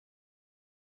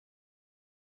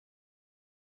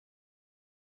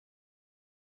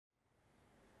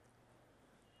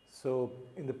So,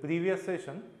 in the previous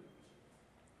session,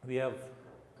 we have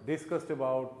discussed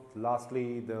about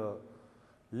lastly the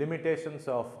limitations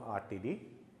of RTD.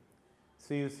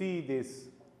 So, you see this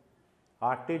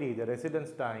RTD, the residence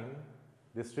time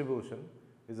distribution,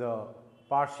 is a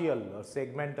partial or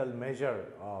segmental measure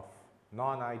of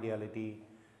non-ideality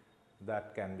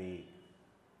that can be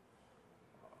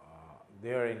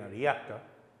there in a reactor,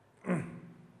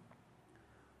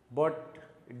 but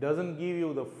it does not give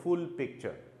you the full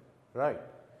picture, right.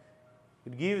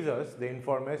 It gives us the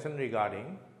information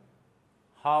regarding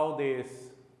how these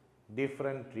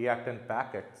different reactant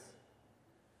packets,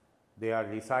 they are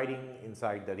residing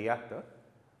inside the reactor,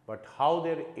 but how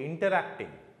they are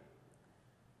interacting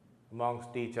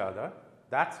amongst each other,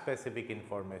 that specific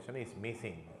information is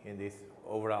missing in this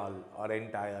overall or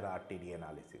entire RTD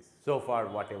analysis. So far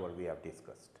whatever we have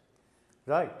discussed,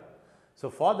 right. So,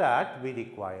 for that we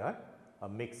require a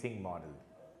mixing model,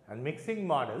 and mixing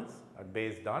models are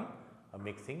based on a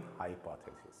mixing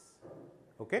hypothesis.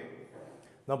 Okay.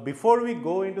 Now, before we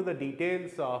go into the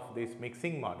details of this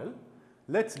mixing model,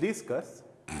 let us discuss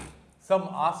some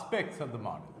aspects of the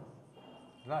model,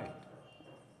 right.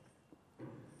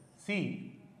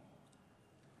 See,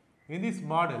 in this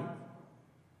model,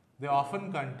 they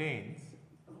often contains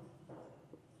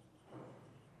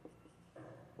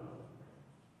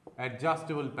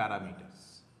adjustable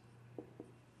parameters.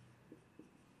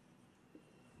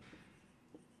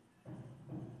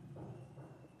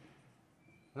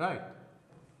 Right.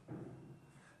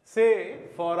 Say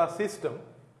for a system,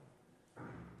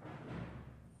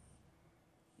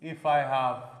 if I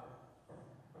have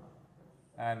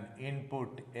an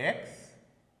input x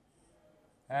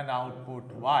and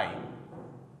output y,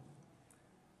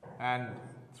 and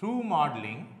through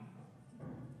modeling,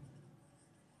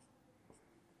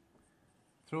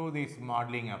 through this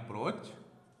modeling approach,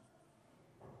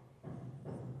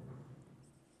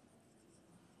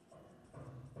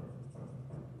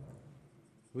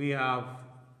 we have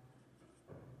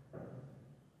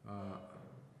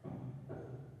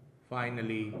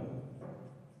finally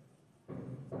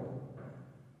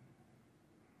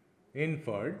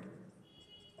inferred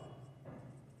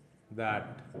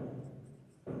that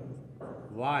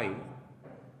y,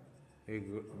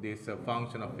 this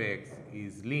function of x,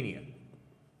 is linear,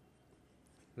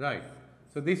 right.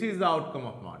 So, this is the outcome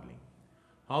of modeling.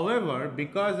 However,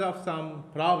 because of some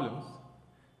problems,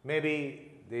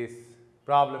 maybe this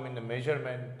problem in the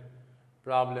measurement,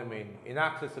 problem in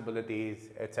inaccessibilities,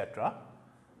 etc.,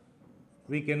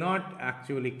 we cannot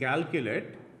actually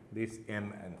calculate this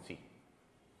m and c.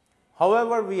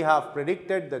 However, we have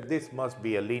predicted that this must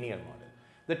be a linear model.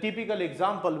 The typical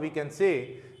example we can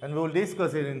say, and we will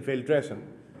discuss it in filtration,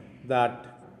 that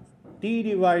T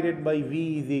divided by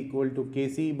V is equal to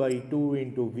Kc by 2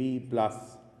 into V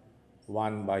plus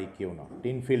 1 by Q naught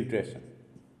in filtration,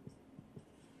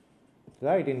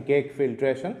 right. In cake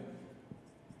filtration,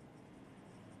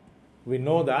 we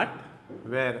know that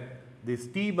where this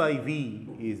T by V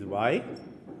is Y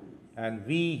and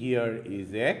V here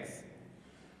is X,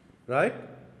 right,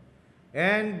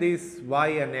 and this Y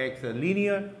and X are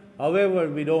linear. However,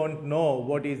 we do not know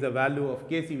what is the value of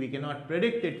Kc, we cannot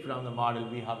predict it from the model,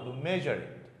 we have to measure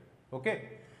it, okay,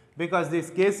 because this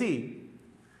Kc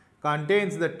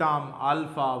contains the term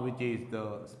alpha, which is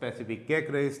the specific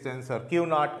cake resistance, or Q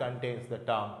naught contains the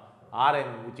term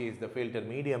Rn, which is the filter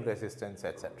medium resistance,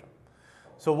 etc.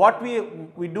 So, what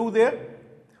we do there?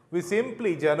 We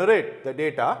simply generate the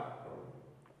data,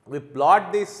 we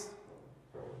plot this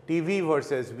Tv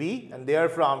versus V, and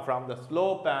therefrom from the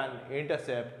slope and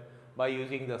intercept, by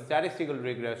using the statistical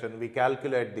regression, we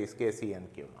calculate this Kc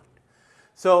and Q naught.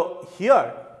 So,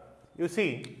 here you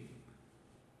see,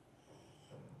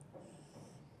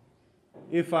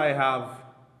 if I have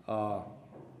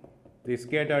the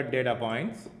scattered data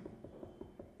points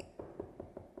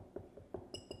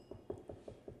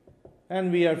and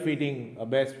we are fitting a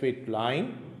best fit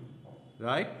line,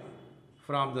 right,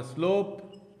 from the slope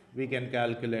we can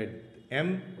calculate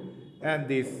m, and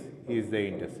this is the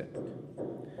intercept.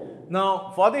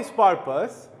 Now, for this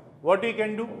purpose, what we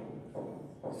can do?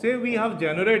 Say we have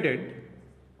generated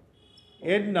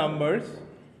n numbers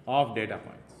of data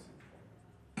points.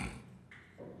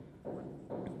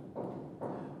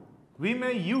 We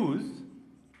may use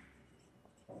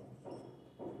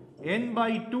n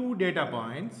by 2 data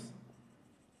points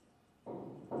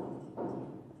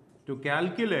to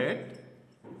calculate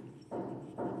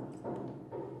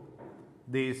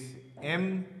this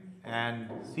m and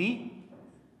c.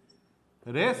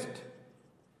 Rest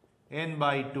n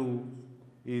by 2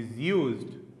 is used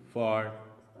for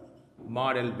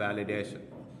model validation,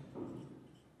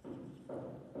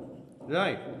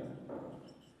 right.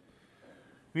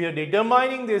 we are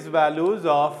determining these values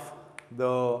of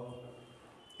the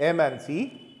M and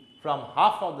C from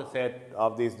half of the set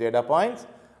of these data points,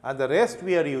 and the rest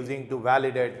we are using to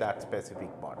validate that specific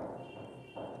model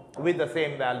with the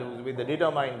same values, with the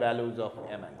determined values of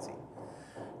M and C.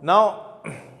 Now,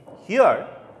 here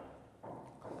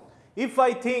if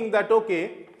I think that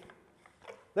okay,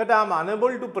 that I am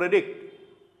unable to predict,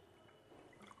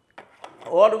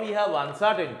 or we have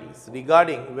uncertainties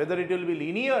regarding whether it will be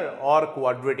linear or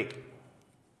quadratic.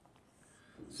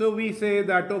 So, we say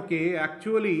that okay,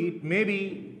 actually it may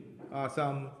be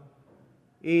some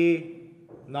a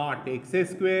naught x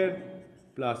square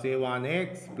plus a1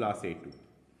 x plus a2,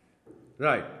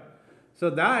 right. So,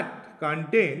 that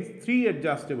contains 3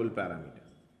 adjustable parameters.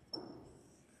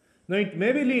 Now, it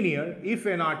may be linear if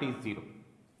a naught is 0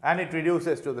 and it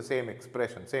reduces to the same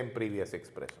expression, same previous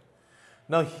expression.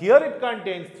 Now, here it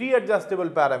contains 3 adjustable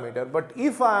parameters, but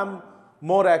if I am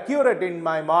more accurate in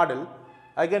my model,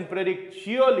 I can predict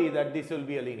surely that this will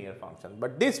be a linear function,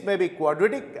 but this may be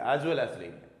quadratic as well as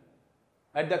linear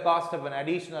at the cost of an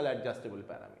additional adjustable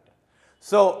parameter.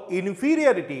 So,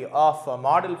 inferiority of a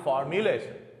model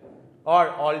formulation,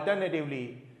 or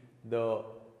alternatively the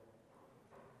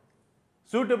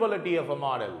suitability of a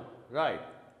model, right,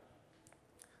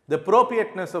 the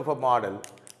appropriateness of a model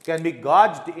can be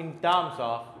gauged in terms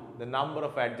of the number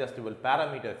of adjustable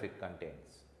parameters it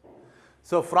contains.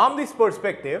 So, from this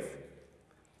perspective,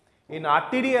 in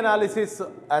RTD analysis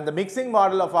and the mixing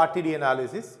model of RTD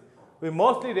analysis, we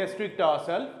mostly restrict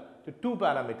ourselves to 2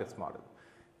 parameters model.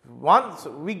 Once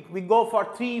we go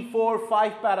for 3, 4,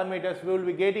 5 parameters, we will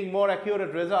be getting more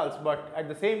accurate results, but at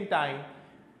the same time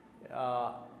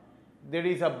there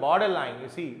is a borderline, you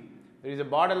see, there is a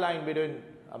borderline between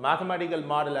a mathematical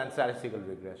model and statistical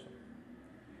regression.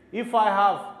 If I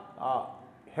have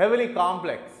heavily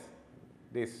complex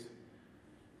this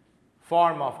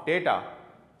form of data,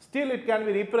 still it can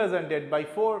be represented by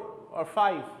 4 or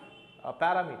 5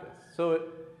 parameters. So,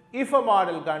 if a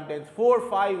model contains 4 or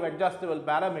 5 adjustable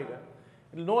parameters,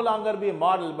 it will no longer be a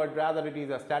model, but rather it is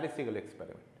a statistical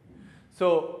experiment.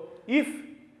 So, if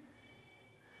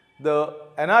the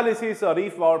analysis or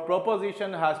if our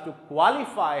proposition has to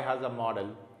qualify as a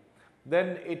model,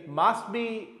 then it must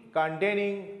be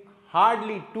containing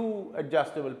hardly 2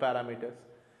 adjustable parameters,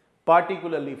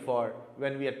 particularly for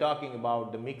when we are talking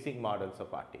about the mixing models of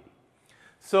RTD.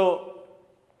 So,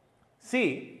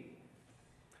 see,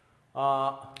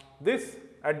 this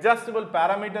adjustable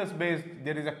parameters based,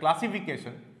 there is a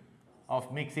classification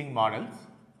of mixing models.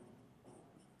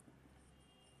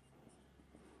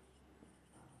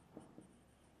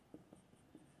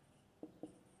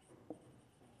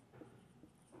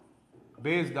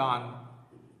 Based on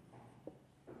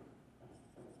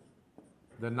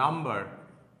the number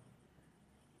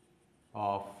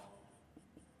of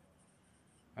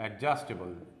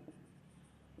adjustable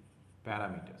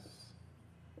parameters.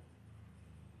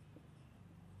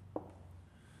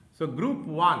 So, group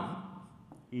 1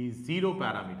 is 0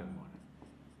 parameter model.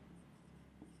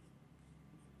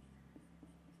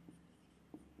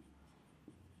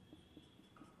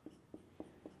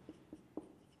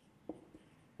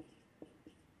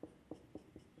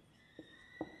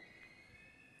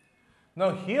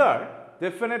 Now, here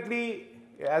definitely,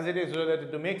 as it is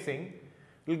related to mixing,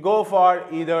 we will go for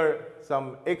either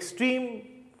some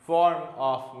extreme form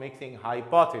of mixing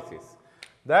hypothesis.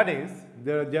 That is,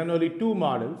 there are generally 2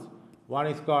 models. One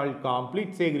is called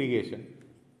complete segregation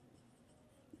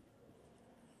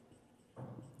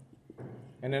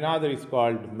and another is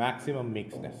called maximum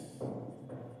mixedness.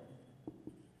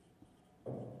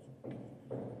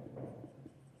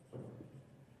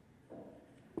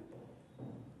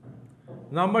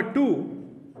 Number 2,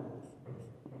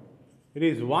 it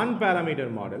is 1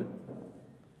 parameter model.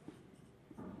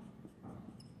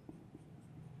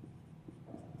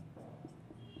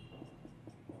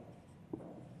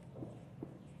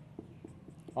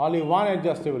 Only 1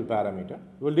 adjustable parameter.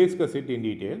 We will discuss it in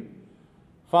detail.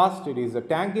 First, it is a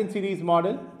Tankin series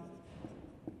model.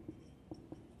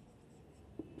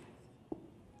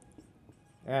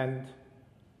 And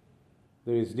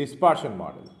there is dispersion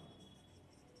model.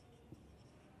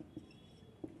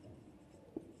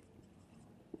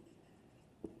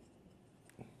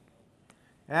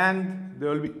 And there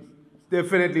will be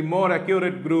definitely more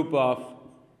accurate group of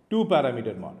 2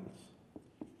 parameter models,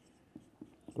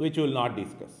 which we will not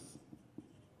discuss.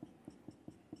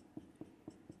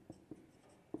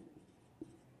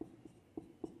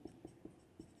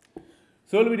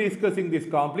 So, we will be discussing this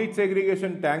complete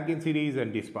segregation, Tankin series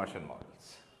and dispersion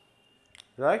models,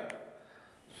 right.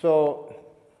 So,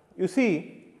 you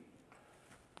see,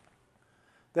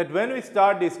 that when we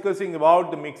start discussing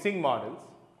about the mixing models,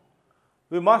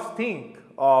 we must think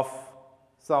of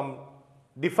some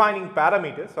defining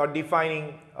parameters or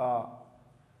defining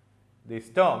these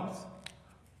terms,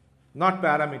 not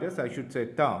parameters, I should say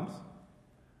terms.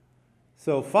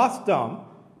 So, first term,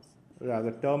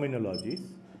 rather terminologies.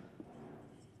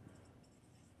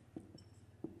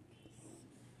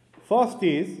 First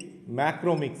is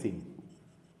macro mixing.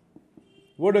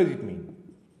 What does it mean?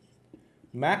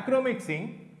 Macro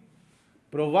mixing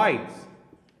provides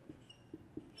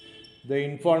the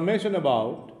information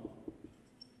about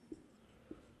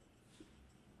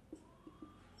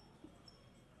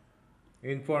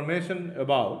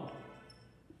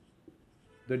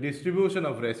the distribution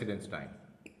of residence time.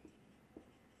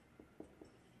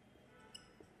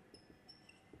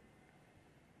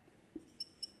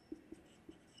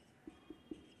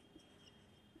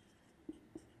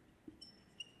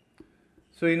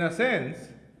 So, in a sense,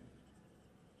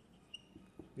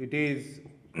 it is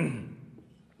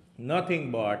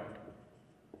nothing but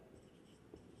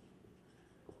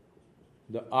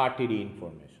the RTD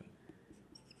information.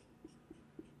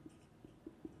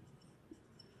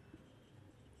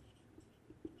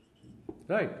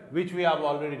 Right, which we have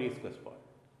already discussed for.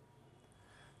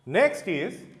 Next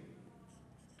is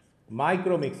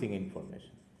micro mixing information.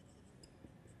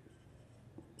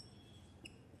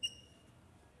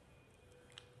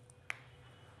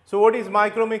 So, what is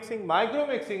micro mixing? Micro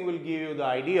mixing will give you the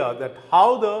idea that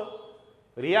how the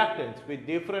reactants with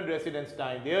different residence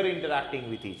time, they are interacting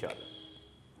with each other.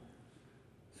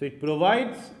 So, it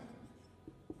provides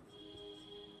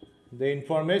the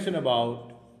information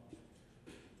about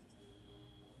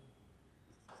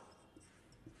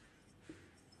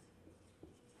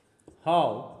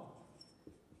how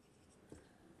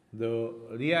the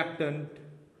reactant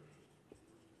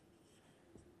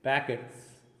packets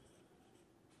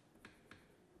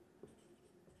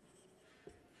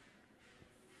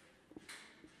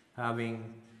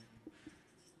having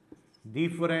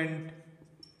different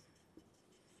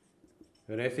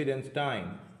residence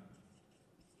time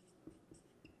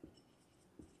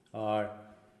are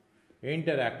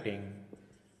interacting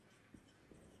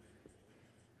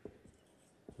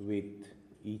with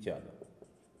each other.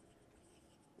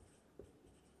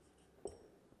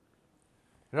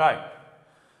 Right.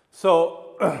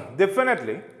 So,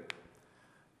 definitely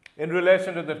in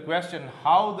relation to the question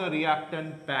how the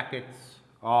reactant packets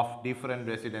of different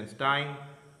residence time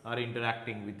are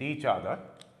interacting with each other.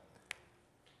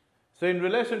 So, in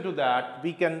relation to that,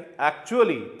 we can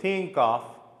actually think of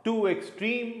two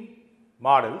extreme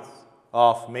models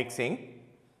of mixing,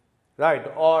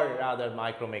 right, or rather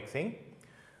micro mixing,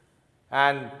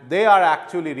 and they are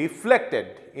actually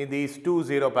reflected in these two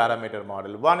zero parameter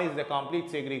model. One is the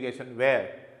complete segregation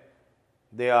where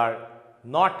they are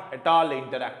not at all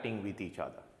interacting with each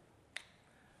other.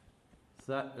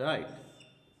 So, right,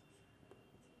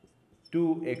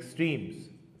 two extremes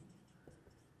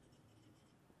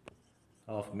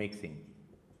of mixing.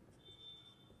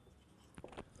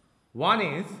 One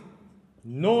is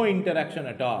no interaction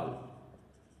at all.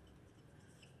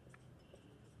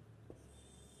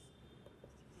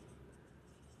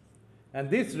 And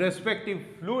this respective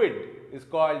fluid is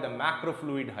called the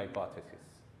macrofluid hypothesis.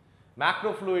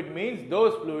 Macrofluid means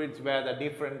those fluids where the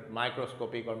different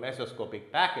microscopic or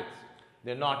mesoscopic packets,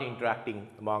 they are not interacting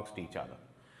amongst each other.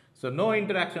 So, no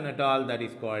interaction at all, that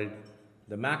is called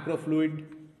the macrofluid.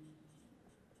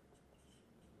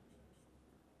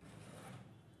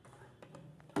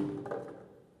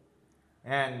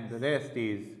 And the rest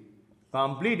is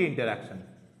complete interaction.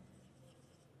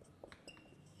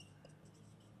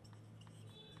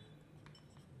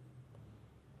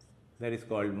 That is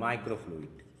called microfluid.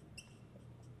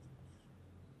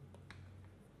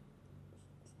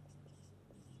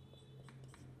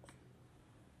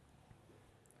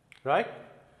 Right?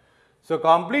 So,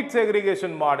 complete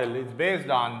segregation model is based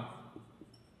on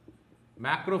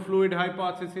macrofluid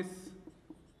hypothesis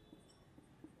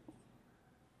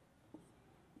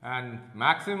and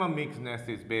maximum mixedness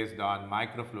is based on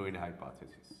microfluid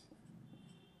hypothesis.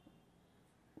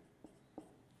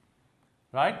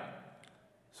 Right?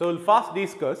 So, we will first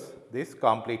discuss this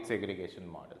complete segregation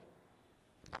model.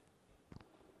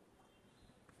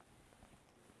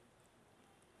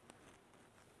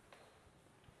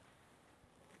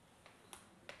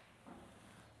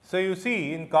 So, you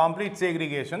see in complete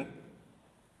segregation,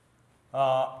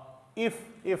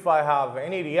 if I have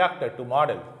any reactor to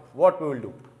model, what we will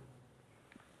do?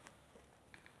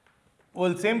 We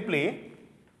will simply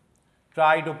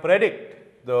try to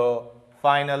predict the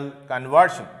final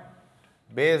conversion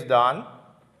based on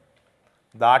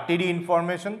the RTD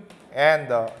information and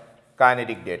the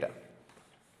kinetic data,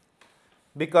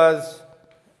 because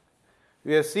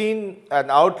we have seen an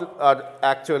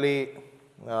actually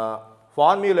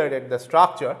formulated the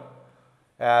structure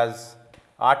as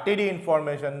RTD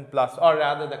information plus, or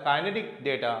rather the kinetic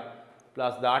data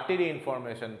plus the RTD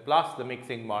information plus the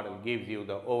mixing model gives you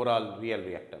the overall real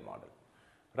reactor model,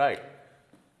 right.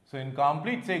 So, in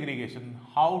complete segregation,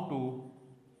 how to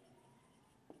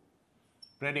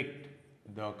predict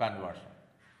the conversion?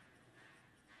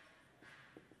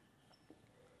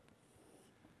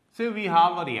 Say we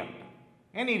have a reactor,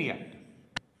 any reactor.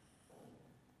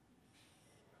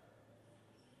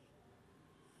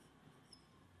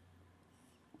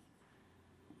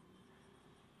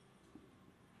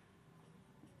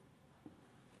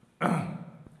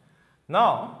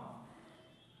 Now,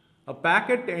 a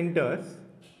packet enters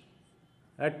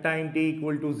at time t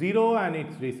equal to 0 and it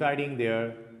is residing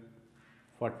there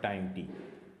for time t,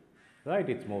 right,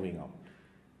 it is moving out.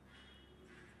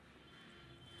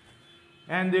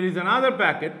 And there is another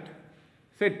packet,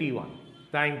 say T1,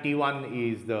 time T1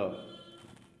 is the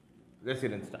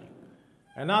residence time.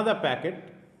 Another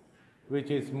packet which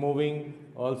is moving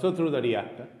also through the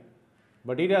reactor,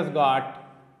 but it has got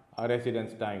a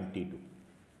residence time T2,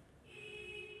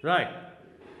 right.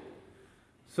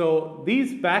 So,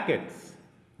 these packets,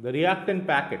 the reactant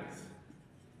packets,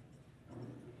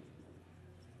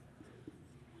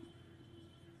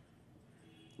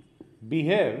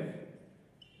 behave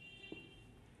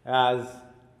as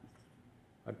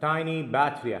a tiny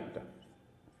batch reactor.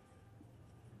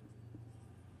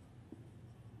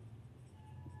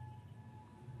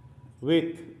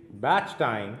 With batch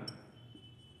time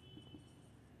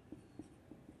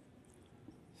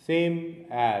same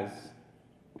as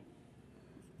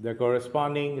the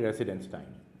corresponding residence time.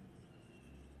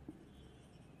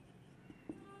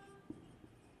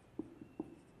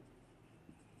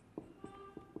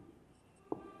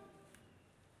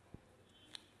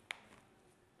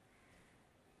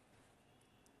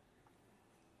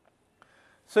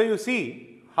 So, you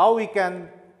see how we can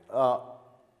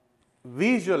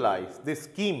visualize this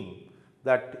scheme,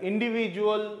 that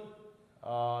individual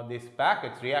these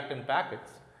packets, reactant packets,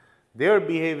 they are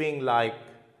behaving like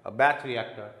a batch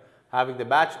reactor, having the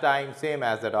batch time same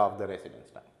as that of the residence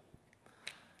time.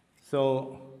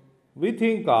 So, we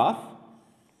think of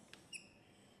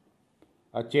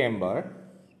a chamber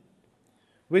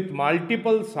with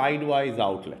multiple sidewise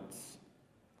outlets,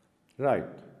 right,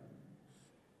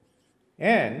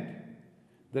 and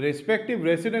the respective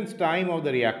residence time of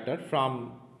the reactor.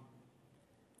 From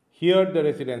here the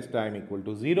residence time equal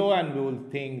to 0, and we will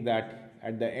think that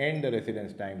at the end the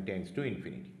residence time tends to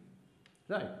infinity,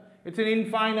 right. It is an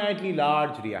infinitely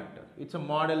large reactor. It is a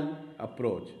model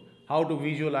approach how to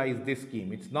visualize this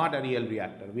scheme. It is not a real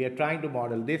reactor. We are trying to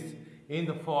model this in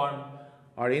the form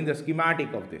or in the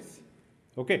schematic of this.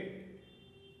 Okay.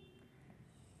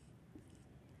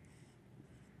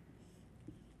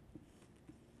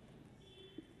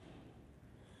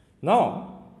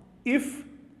 Now, if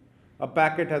a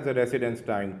packet has a residence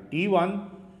time T1,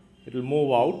 it will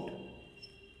move out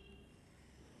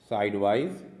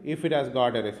sidewise. If it has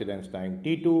got a residence time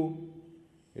T2,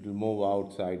 it will move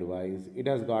out sidewise. It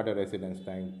has got a residence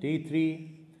time T3,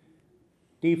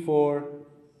 T4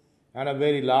 and a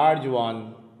very large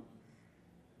one.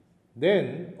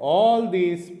 Then all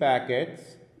these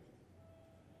packets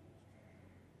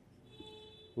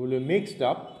will be mixed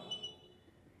up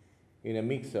in a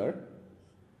mixer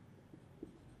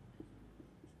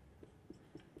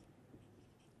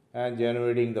and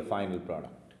generating the final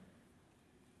product.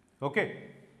 Okay.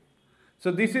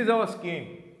 So, this is our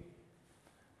scheme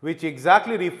which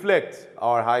exactly reflects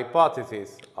our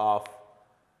hypothesis of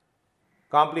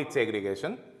complete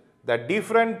segregation, that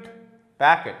different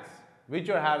packets which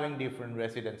are having different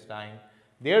residence time,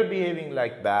 they are behaving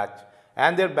like batch,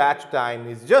 and their batch time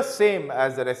is just same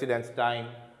as the residence time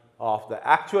of the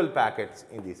actual packets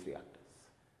in these reactors.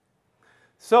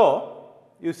 So,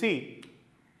 you see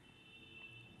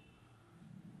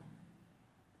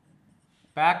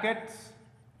packets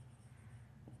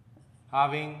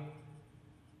having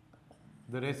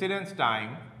the residence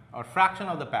time, or fraction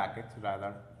of the packets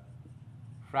rather,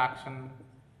 fraction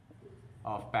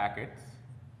of packets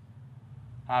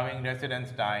having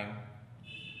residence time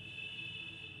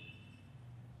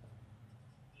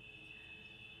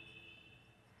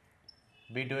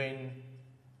between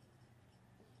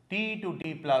t to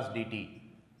t plus dt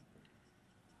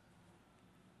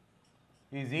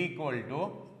is equal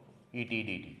to Et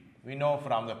dt. We know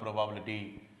from the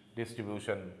probability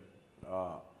distribution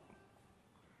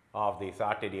of this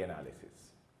RTD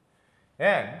analysis.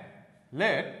 And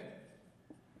let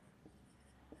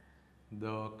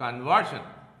the conversion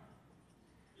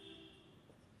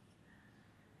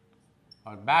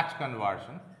or batch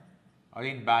conversion or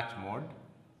in batch mode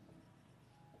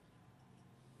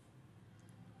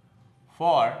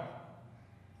for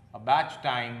a batch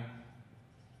time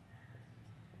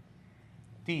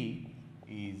T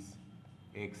is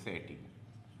XAT.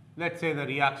 Let us say the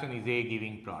reaction is A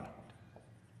giving product.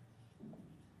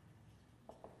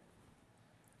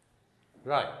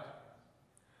 Right.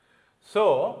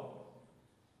 So,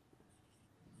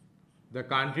 the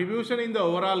contribution in the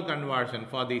overall conversion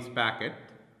for this packet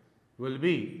will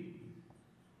be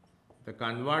the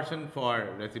conversion for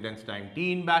residence time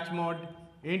T in batch mode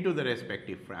into the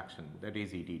respective fraction, that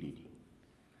is ET dt.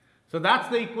 So, that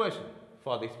is the equation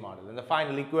for this model and the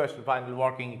final equation, final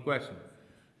working equation.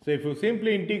 So, if you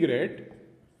simply integrate,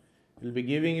 it will be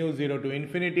giving you 0 to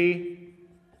infinity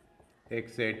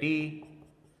XAT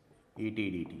ET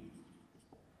dt.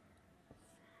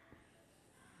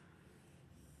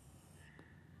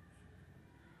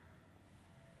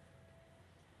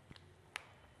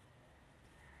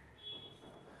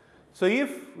 So,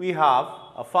 if we have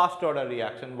a first order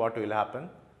reaction, what will happen?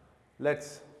 Let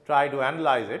us try to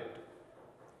analyze it.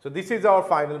 So, this is our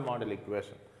final model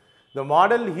equation. The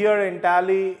model here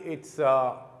entirely it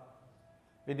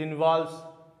involves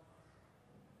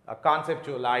a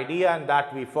conceptual idea and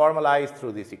that we formalize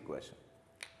through this equation.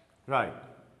 Right.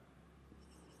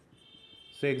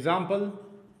 So, example,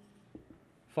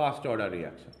 first order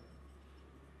reaction.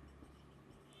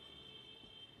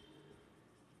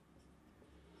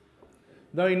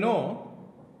 Now, we know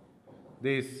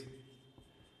this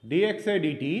dxa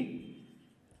dt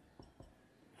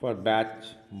for batch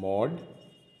mode,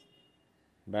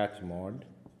 dxa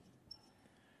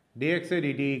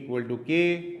dt equal to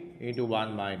k into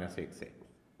 1 minus xa.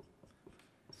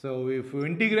 So, if we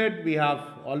integrate, we have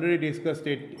already discussed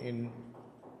it in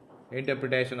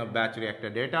interpretation of batch reactor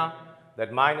data,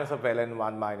 that minus of ln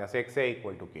 1 minus xa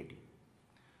equal to kt.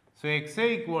 So,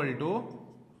 xa equal to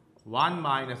 1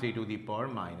 minus e to the power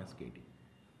minus kt,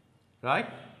 right.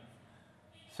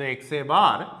 So, xa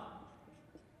bar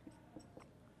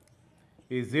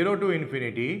is 0 to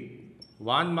infinity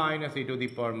 1 minus e to the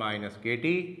power minus kt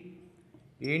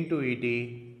into et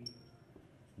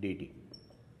dt.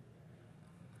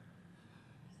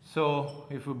 So,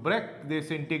 if you break this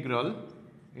integral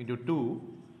into 2,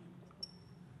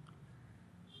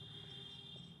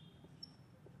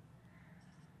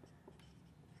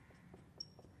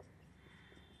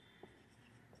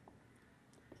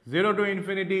 zero to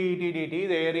infinity et dt,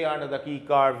 the area under the key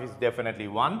curve is definitely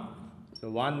 1. So,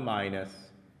 1 minus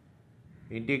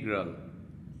integral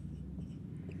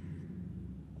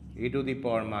e to the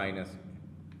power minus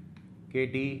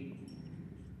kt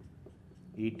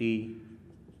et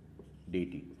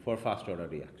dt for first order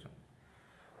reaction.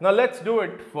 Now, let us do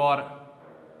it for,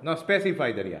 now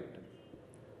specify the reactor,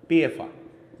 PFR,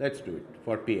 let us do it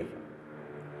for PFR.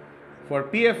 For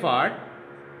PFR,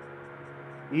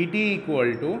 Et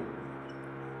equal to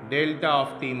delta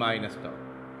of T minus tau.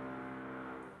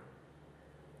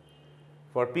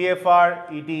 For PFR,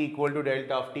 Et equal to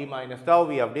delta of T minus tau,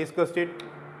 we have discussed it.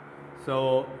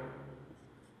 So,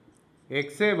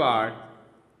 xa bar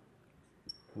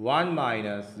 1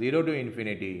 minus 0 to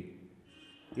infinity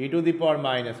e to the power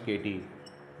minus kt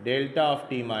delta of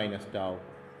T minus tau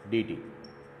dt.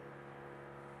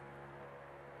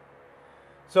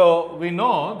 So, we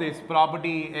know this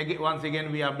property, once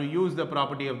again we have to use the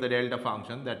property of the delta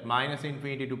function, that minus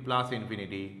infinity to plus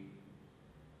infinity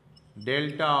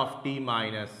delta of t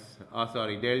minus,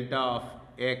 delta of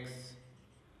x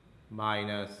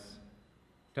minus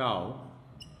tau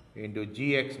into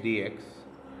gx dx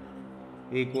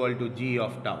equal to g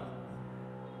of tau.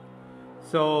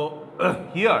 So,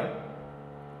 here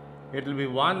it will be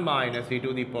 1 minus e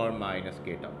to the power minus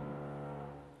k tau,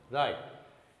 right,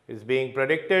 is being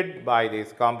predicted by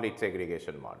this complete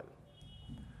segregation model.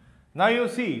 Now, you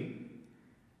see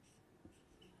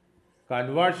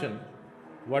conversion,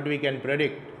 what we can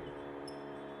predict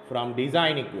from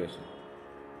design equation.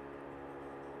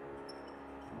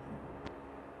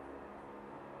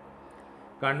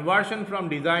 Conversion from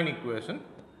design equation,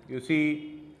 you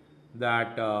see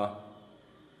that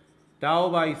tau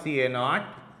by Ca naught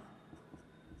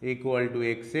equal to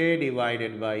xa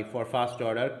divided by, for first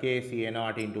order, k Ca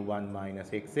naught into 1 minus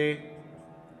xa,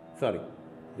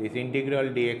 this integral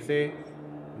dxa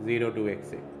 0 to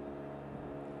xa,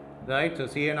 right. So,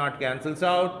 Ca naught cancels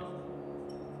out.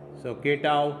 So, k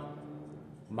tau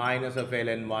minus of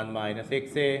ln 1 minus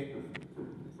xa.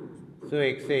 So,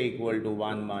 xa equal to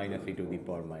 1 minus e to the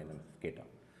power minus k tau.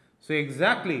 So,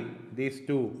 exactly these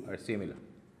two are similar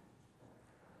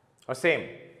or same,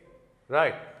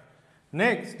 right.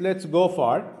 Next, let us go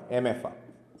for MFR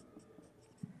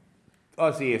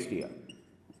or CSTR.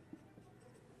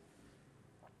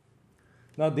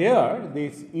 Now, there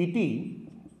this ET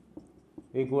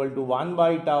equal to 1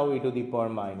 by tau e to the power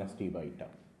minus t by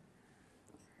tau.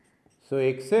 So,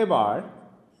 xa bar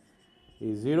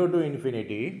is 0 to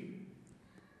infinity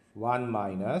 1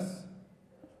 minus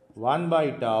 1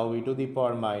 by tau e to the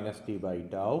power minus t by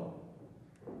tau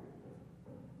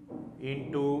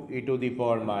into e to the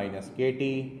power minus kt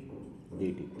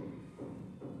dt,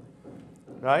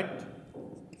 right.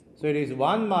 So, it is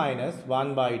 1 minus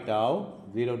 1 by tau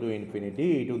 0 to infinity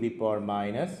e to the power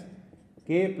minus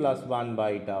k plus 1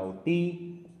 by tau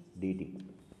t dt.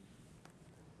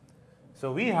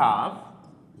 So, we have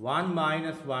 1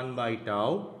 minus 1 by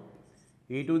tau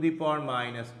e to the power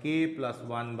minus k plus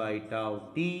 1 by tau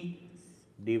t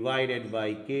divided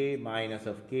by k minus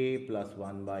of k plus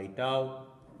 1 by tau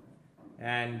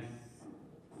and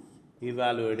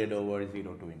evaluated over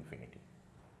 0 to infinity.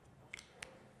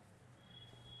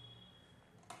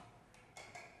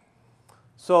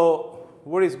 So,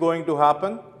 what is going to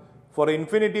happen? For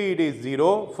infinity it is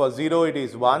 0, for 0 it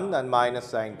is 1 and minus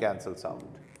sign cancels out.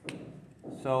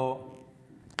 So,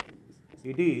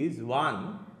 it is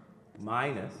 1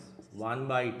 minus 1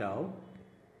 by tau,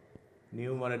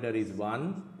 numerator is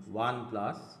 1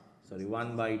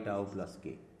 by tau plus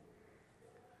k.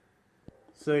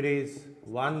 So, it is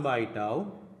 1 by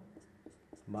tau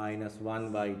minus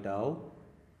 1 by tau,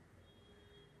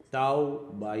 tau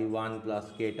by 1 plus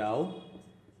k tau,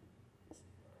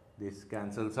 this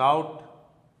cancels out.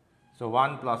 So,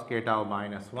 1 plus k tau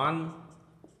minus 1,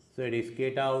 so it is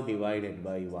k tau divided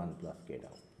by 1 plus k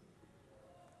tau,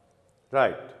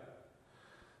 right.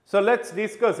 So, let us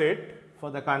discuss it for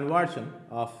the conversion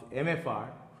of MFR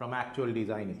from actual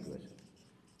design equation.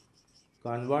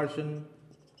 Conversion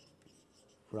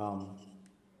from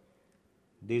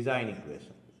design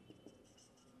equation.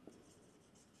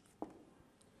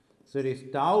 So, it is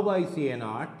tau by Ca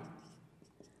naught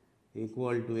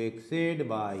equal to xa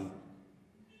by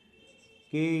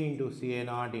k into Ca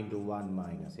naught into 1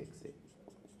 minus xa.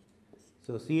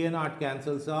 So, Ca naught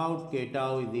cancels out, k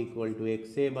tau is equal to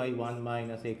xa by 1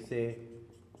 minus xa.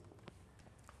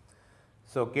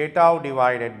 So, k tau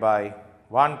divided by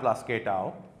 1 plus k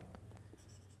tau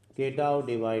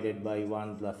divided by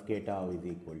 1 plus k tau is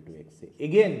equal to xa.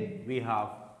 Again, we have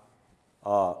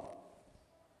a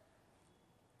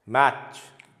match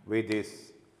with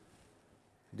this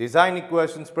design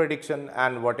equations prediction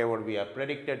and whatever we have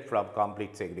predicted from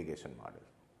complete segregation model.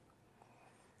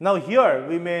 Now, here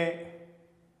we may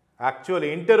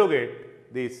actually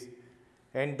interrogate this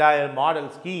entire model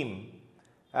scheme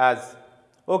as,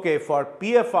 okay, for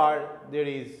PFR there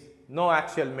is no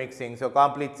actual mixing. So,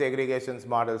 complete segregations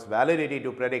models validity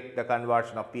to predict the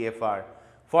conversion of PFR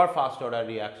for fast order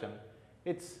reaction,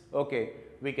 it is okay,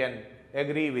 we can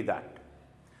agree with that.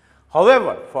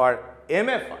 However, for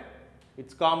MFR, it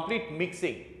is complete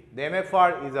mixing. The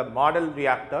MFR is a model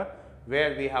reactor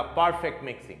where we have perfect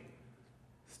mixing.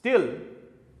 Still,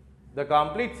 the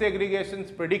complete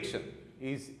segregations prediction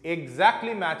is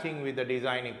exactly matching with the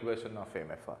design equation of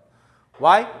MFR.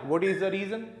 Why? What is the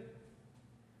reason?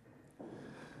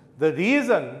 The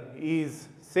reason is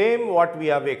same what we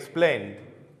have explained.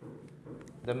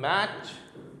 The match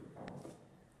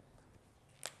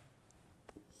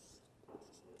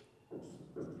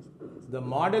the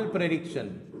model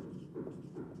prediction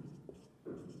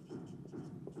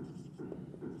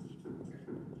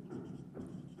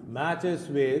matches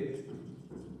with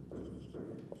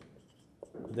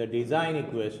the design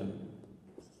equation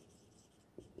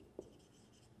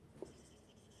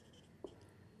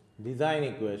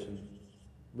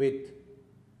with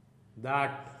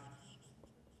that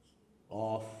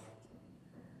of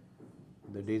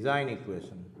the design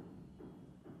equation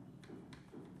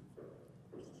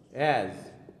as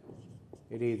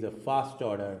it is a first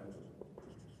order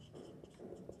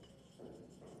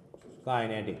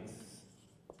kinetics.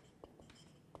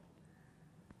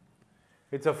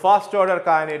 It is a first order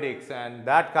kinetics and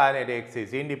that kinetics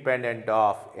is independent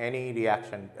of any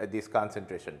reaction at this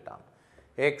concentration term.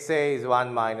 Xa is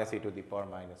 1 minus e to the power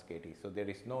minus kt. So, there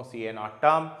is no Ca naught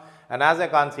term and as a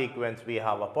consequence we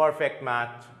have a perfect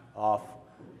match of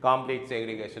complete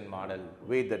segregation model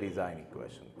with the design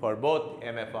equation for both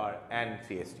MFR and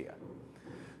CSTR.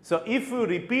 So, if you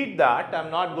repeat that, I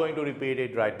am not going to repeat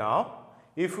it right now.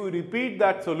 If you repeat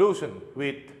that solution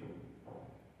with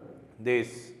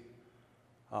this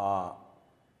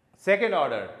second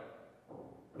order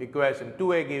equation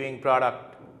 2a giving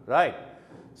product, right.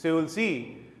 So, you will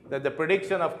see that the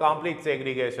prediction of complete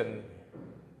segregation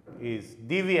is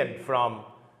deviant from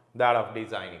that of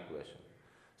design equation.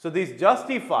 So, this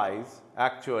justifies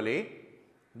actually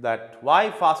that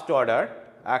y first order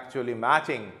actually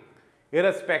matching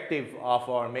irrespective of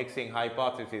our mixing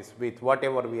hypothesis with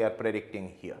whatever we are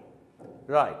predicting here,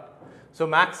 right. So,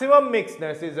 maximum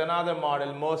mixedness is another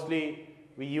model, mostly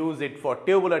we use it for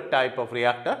tubular type of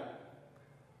reactor,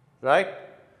 right.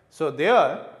 So,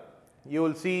 there you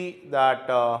will see that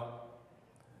the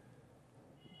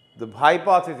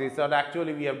hypothesis, or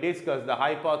actually we have discussed the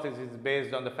hypothesis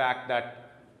based on the fact that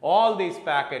all these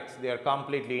packets, they are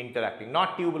completely interacting,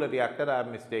 not tubular reactor, I have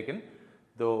mistaken,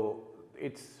 though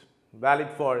it is valid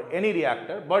for any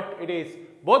reactor, but it is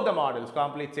both the models,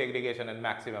 complete segregation and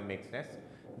maximum mixedness.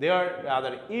 They are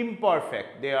rather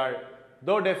imperfect, they are,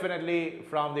 though definitely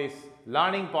from this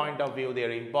learning point of view they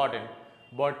are important,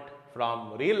 but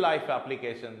from real life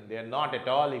application they are not at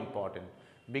all important,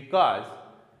 because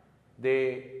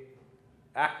they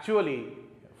actually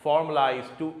formalize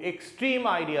two extreme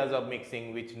ideas of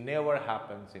mixing which never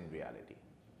happens in reality.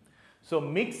 So,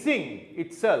 mixing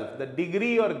itself, the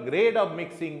degree or grade of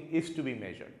mixing is to be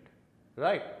measured,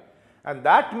 right, and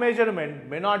that measurement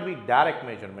may not be direct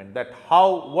measurement, that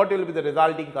what will be the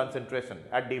resulting concentration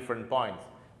at different points,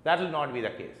 that will not be the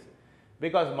case,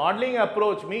 because modeling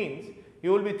approach means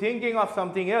you will be thinking of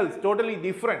something else totally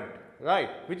different,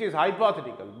 right, which is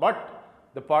hypothetical, but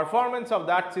the performance of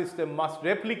that system must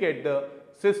replicate the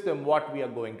system what we are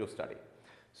going to study.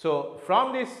 So,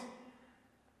 from this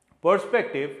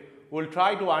perspective we will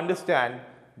try to understand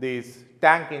this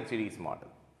tank in series model.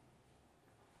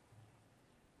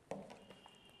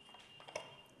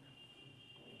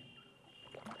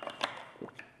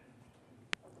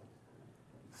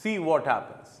 See what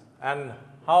happens and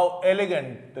how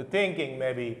elegant the thinking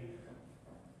may be,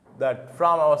 that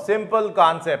from our simple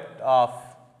concept of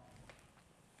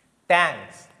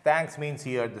tanks means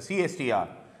here the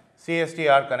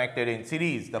CSTR connected in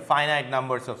series, the finite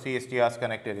numbers of CSTRs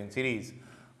connected in series,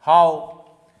 how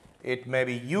it may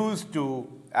be used to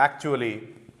actually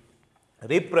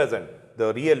represent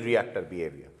the real reactor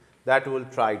behavior. That we will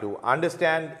try to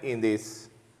understand in this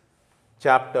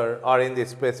chapter or in this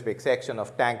specific section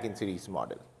of tank in series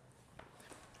model.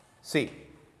 See,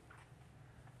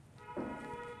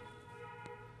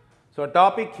 so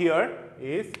topic here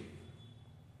is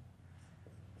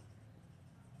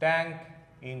tank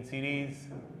in series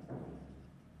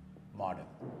model.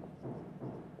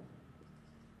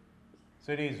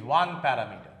 So, it is one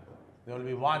parameter, there will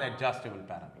be one adjustable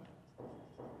parameter.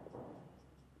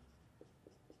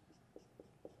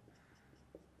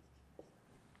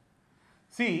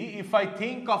 See, if I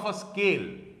think of a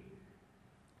scale,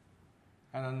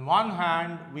 and on one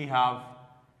hand we have,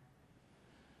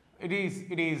 it is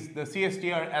the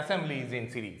CSTR assemblies in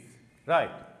series,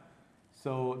 right.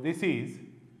 So, this is,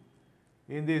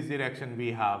 in this direction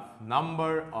we have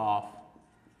number of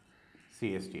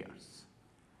CSTRs.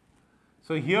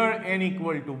 So, here n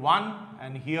equal to 1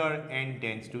 and here n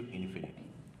tends to infinity,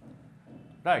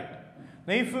 right.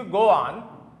 Now, if you go on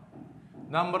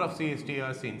number of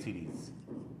CSTRs in series,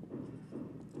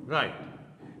 right.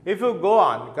 If you go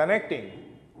on connecting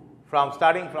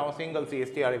starting from a single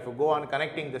CSTR, if you go on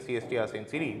connecting the CSTRs in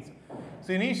series,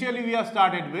 so initially we have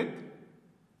started with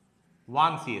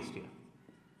one CSTR,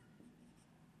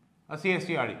 a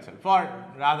CSTR itself, or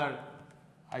rather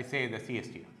I say the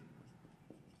CSTR.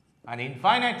 An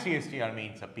infinite CSTR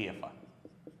means a PFR.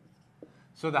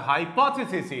 So, the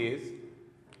hypothesis is,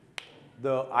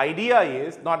 the idea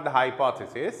is, not the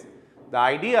hypothesis, the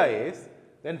idea is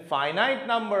then finite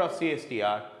number of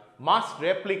CSTR must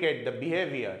replicate the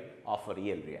behavior of a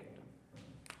real reactor,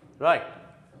 right.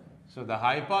 So, the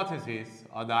hypothesis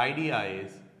or the idea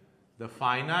is the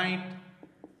finite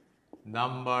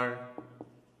number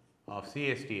of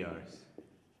CSTRs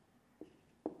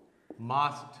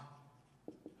must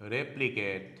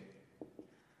replicate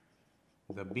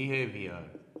the behavior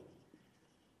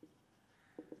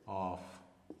of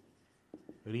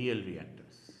real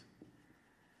reactors,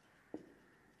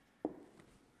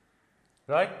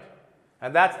 right,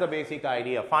 and that is the basic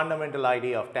idea, fundamental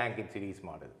idea of tank in series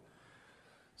model.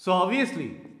 So,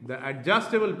 obviously, the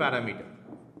adjustable parameter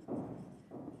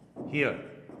here,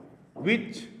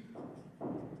 which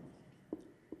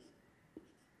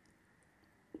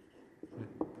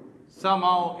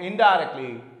somehow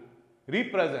indirectly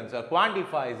represents or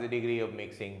quantifies the degree of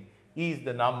mixing, is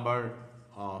the number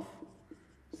of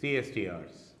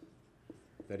CSTRs,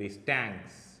 that is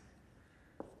tanks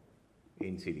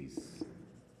in series,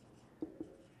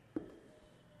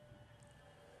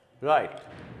 right.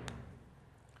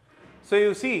 So,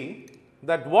 you see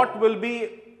that what will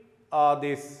be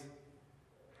this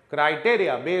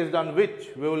criteria based on which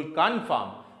we will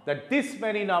confirm that this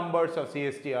many numbers of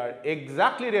CSTR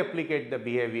exactly replicate the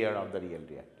behavior of the real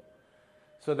reactor.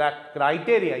 So, that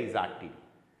criteria is RTD.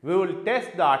 We will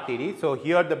test the RTD. So,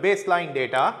 here the baseline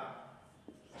data,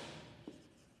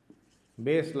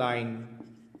 baseline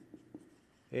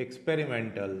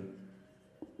experimental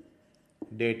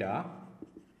data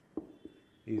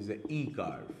is the E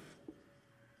curve,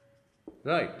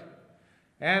 right.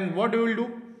 And what we will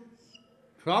do?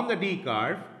 From the D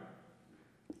curve,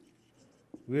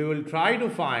 we will try to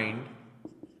find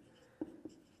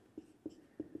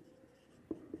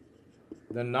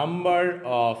the number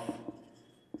of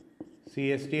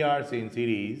CSTRs in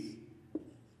series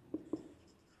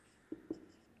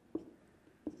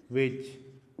which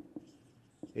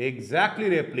exactly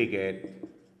replicate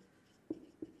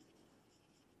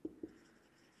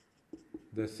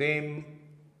the same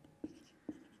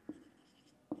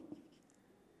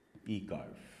E curve.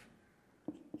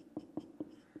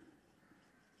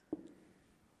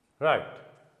 Right.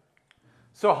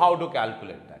 So, how to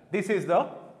calculate that? This is the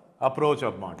approach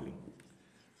of modeling.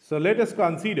 So, let us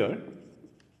consider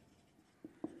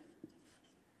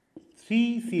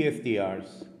 3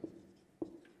 CSTRs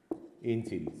in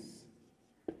series.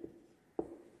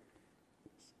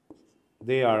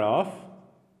 They are of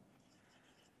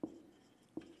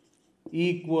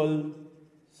equal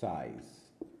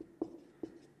size,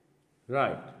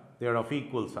 right, they are of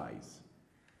equal size.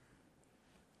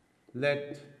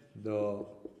 Let the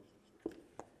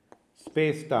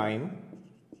space time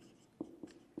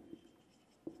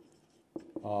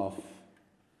of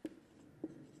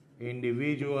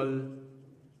individual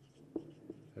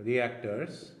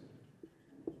reactors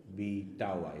be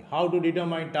tau I. How to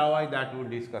determine tau I, that we will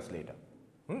discuss later.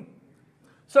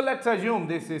 So, let us assume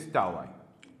this is tau I.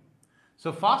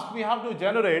 So, first we have to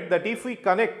generate that if we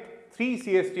connect 3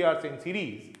 CSTRs in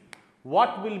series,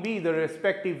 what will be the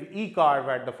respective E curve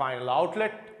at the final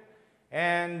outlet,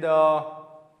 and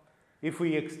if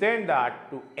we extend that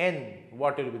to n,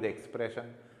 what will be the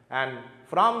expression, and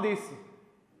from this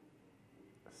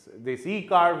E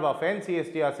curve of n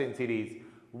CSTRs in series,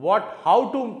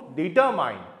 how to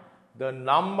determine the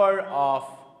number of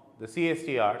the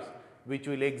CSTRs which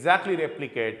will exactly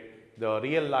replicate the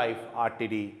real life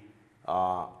RTD,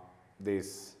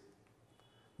 this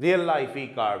real life E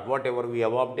curve, whatever we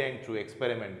have obtained through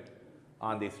experiment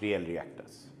on these real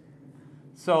reactors.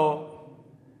 So,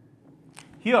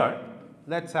 here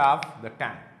let us have the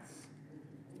tanks,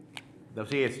 the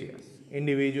CSTRs.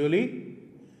 Individually,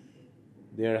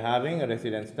 they are having a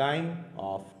residence time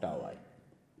of tau I.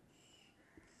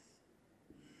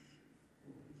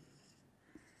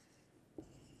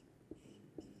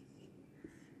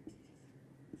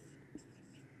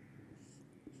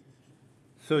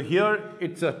 So, here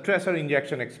it is a tracer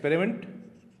injection experiment,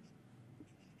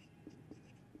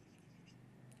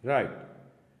 right.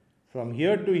 From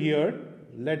here to here,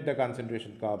 let the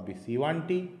concentration curve be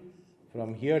C1T,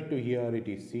 from here to here it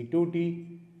is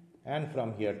C2T, and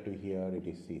from here to here it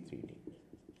is C3T.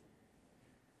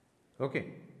 Okay.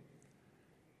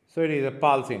 So, it is a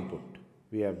pulse input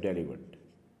we have delivered.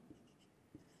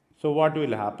 So, what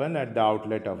will happen at the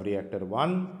outlet of reactor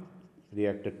 1,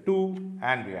 reactor 2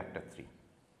 and reactor 3?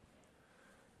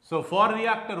 So, for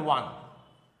reactor 1,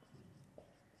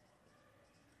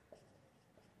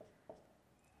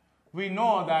 we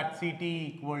know that Ct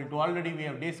equal to, already we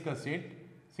have discussed it,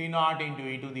 C naught into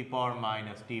e to the power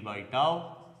minus t by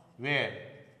tau, where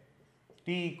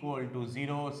t equal to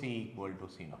 0, C equal to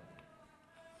C naught.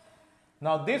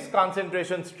 Now, this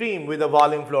concentration stream with the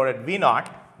volume flow rate V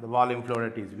naught, the volume flow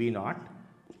rate is V naught,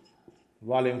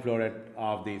 volume flow rate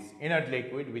of this inert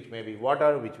liquid, which may be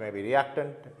water, which may be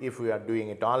reactant, if we are doing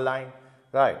it online,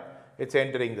 right, it is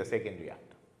entering the second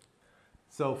reactor.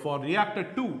 So, for reactor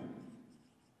 2,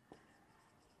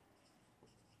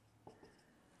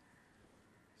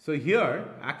 so here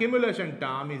accumulation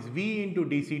term is V into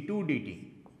dC2 dt,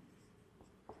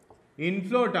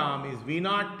 inflow term is V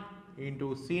naught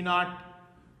into C naught,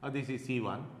 this is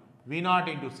C1, V naught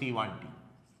into C1T.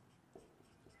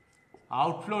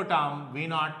 Outflow term V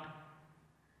naught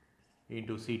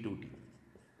into C2T,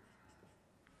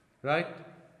 right.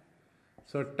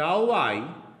 So, tau I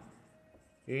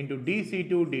into dC2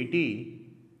 dt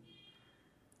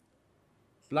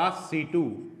plus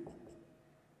C2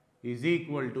 is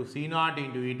equal to C naught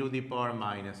into e to the power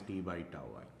minus t by tau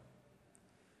I.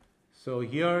 So,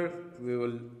 here we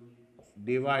will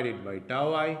divide it by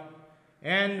tau I,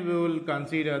 and we will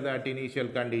consider that initial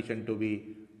condition to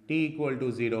be t equal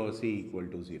to 0, C equal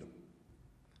to 0,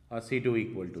 or C2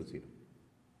 equal to 0,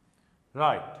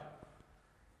 right.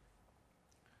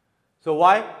 So,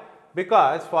 why?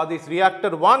 Because for this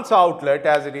reactor 1's outlet,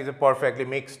 as it is a perfectly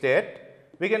mixed state,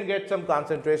 we can get some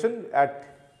concentration at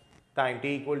time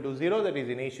t equal to 0, that is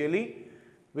initially,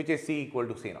 which is C equal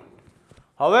to C naught.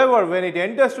 However, when it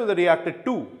enters to the reactor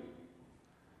 2,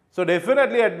 so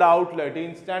definitely at the outlet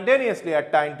instantaneously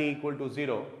at time t equal to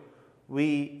 0,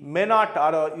 we may not,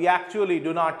 or we actually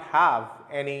do not have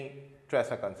any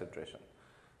tracer concentration.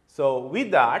 So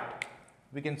with that,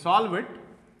 we can solve it,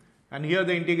 and here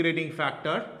the integrating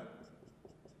factor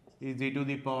is e to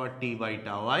the power t by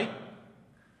tau I.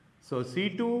 So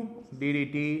C2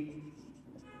 ddt,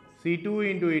 C2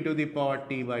 into e to the power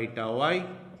t by tau I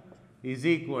is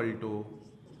equal to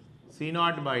C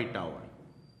naught by tau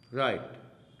I, right.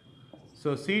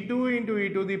 So C2 into e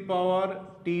to the power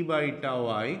t by tau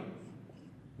I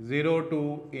 0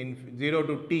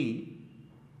 to t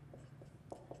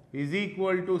is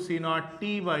equal to C naught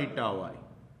t by tau I,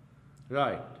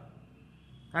 right,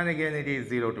 and again it is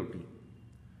 0 to t.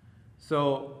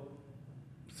 So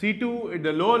C2 at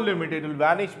the lower limit, it will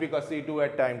vanish because C2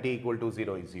 at time t equal to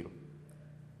 0 is 0.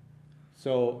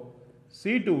 So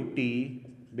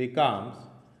C2t becomes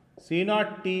C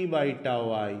naught t by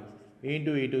tau I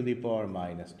into e to the power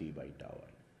minus t by tau I.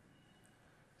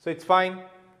 So it's fine.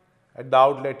 At the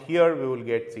outlet here we will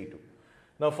get C2.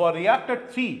 Now for reactor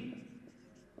 3,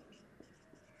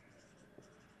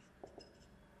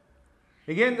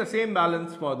 again the same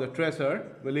balance for the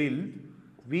tracer will yield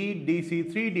V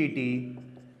dc3 dt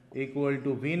equal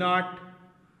to V naught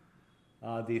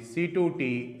the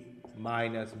C2t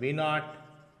minus V naught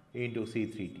into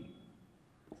C3t.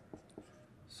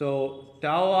 So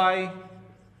tau I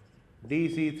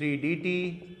dc3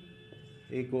 dt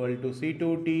equal to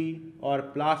C2t or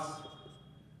plus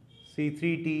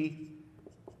C3t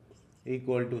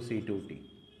equal to C2t.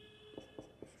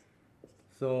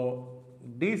 So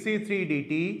dc3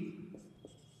 dt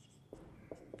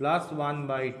plus 1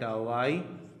 by tau I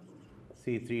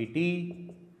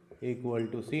C3t equal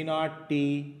to C naught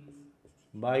t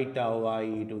by tau I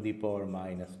e to the power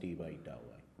minus t by tau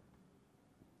I.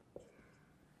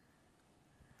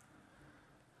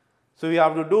 So we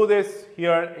have to do this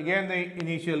here again, the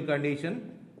initial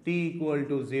condition t equal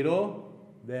to 0,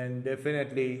 then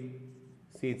definitely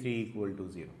C3 equal to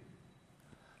 0.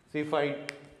 So if I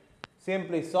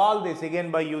simply solve this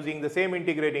again by using the same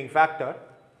integrating factor,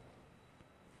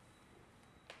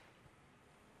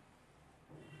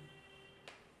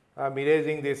 I am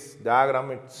erasing this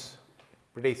diagram, it is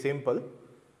pretty simple.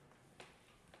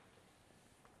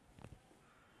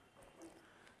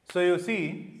 So you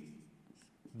see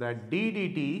that d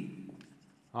dt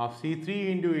of C3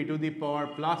 into e to the power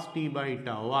plus t by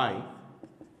tau I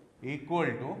equal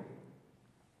to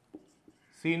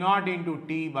C naught into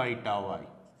t by tau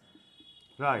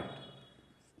I, right.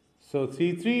 So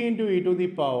C3 into e to the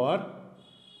power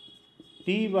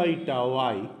t by tau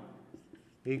I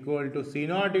equal to C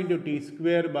naught into t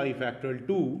square by factorial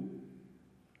 2,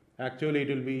 actually it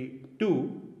will be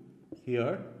 2,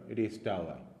 here it is tau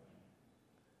I,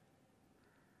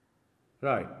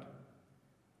 right,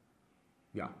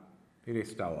 yeah, it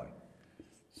is tau I.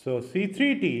 So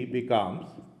C3t becomes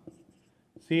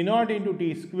C naught into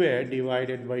t square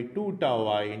divided by 2 tau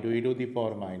I into e to the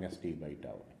power minus t by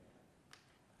tau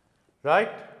I,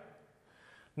 right.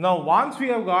 Now once we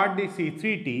have got the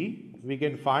C3t, we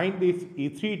can find this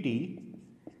E3t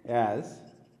as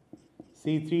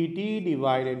C3t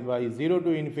divided by 0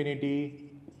 to infinity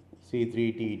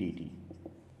C3t dt.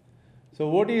 So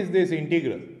what is this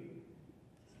integral?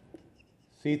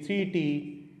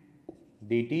 C3t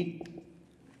dt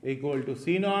equal to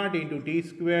C naught into t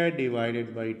square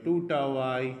divided by 2 tau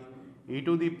I e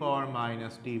to the power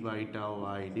minus t by tau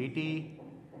I dt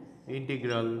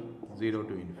integral 0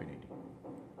 to infinity.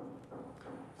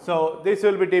 So this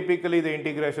will be typically the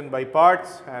integration by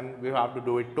parts, and we have to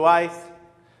do it twice.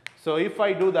 So if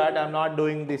I do that, I am not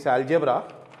doing this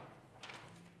algebra.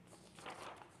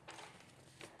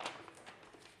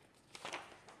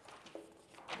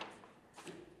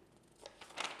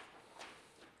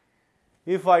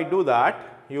 If I do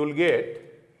that, you will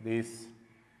get this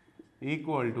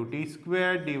equal to t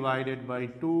square divided by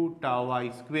 2 tau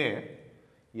I square.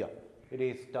 Yeah, it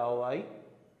is tau I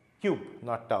cube,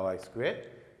 not tau I square.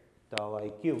 Tau I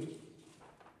cube,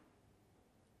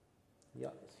 yeah,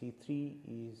 C3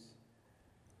 is,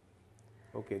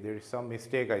 okay, there is some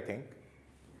mistake I think,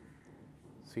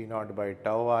 C naught by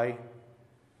tau I,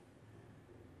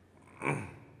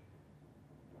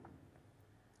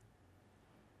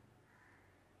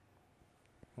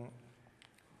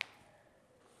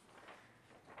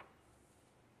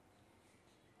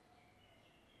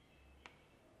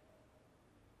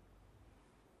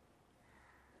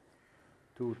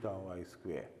 2 tau I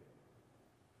square.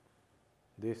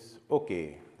 This,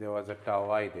 okay, there was a tau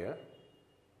I there,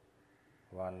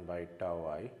 1 by tau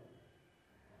I.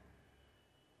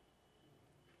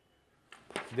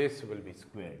 This will be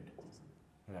squared,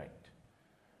 right.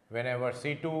 Whenever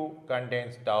C2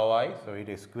 contains tau I, so it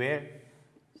is square.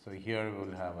 So, here we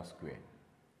will have a square,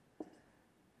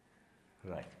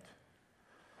 right.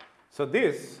 So,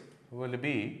 this will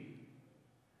be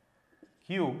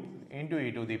cube into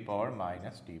e to the power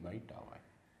minus t by tau I.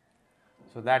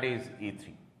 So, that is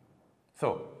E3. So,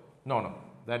 no,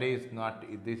 that is not,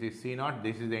 this is C naught,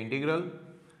 this is the integral.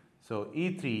 So,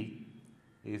 E3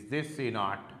 is this C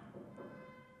naught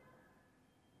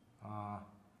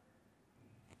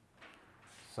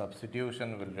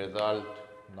substitution will result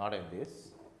not in this,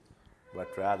 but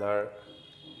rather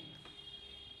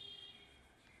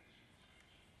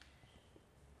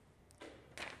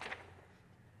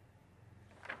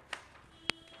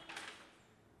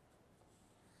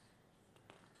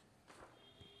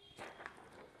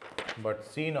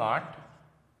C naught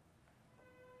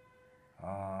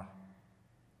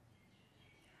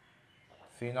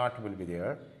will be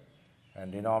there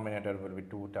and denominator will be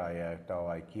 2 tau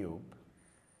I cube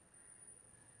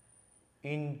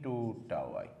into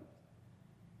tau I,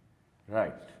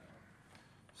 right.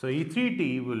 So,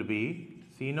 E3t will be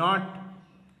C naught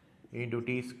into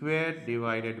t square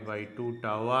divided by 2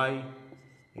 tau I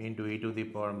into e to the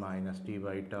power minus t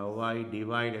by tau I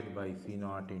divided by C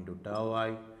naught into tau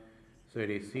I. So, it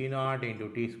is C naught into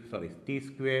t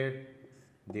square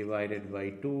divided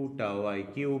by 2 tau I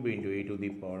cube into e to the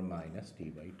power minus t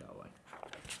by tau I,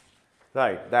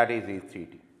 right, that is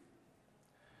E3t.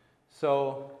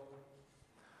 So,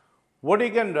 what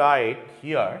you can write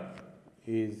here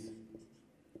is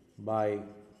by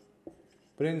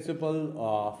principle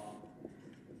of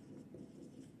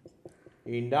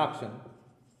induction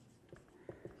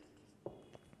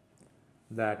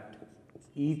that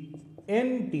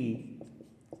Nt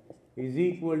is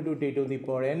equal to t to the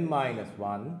power n minus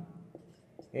 1,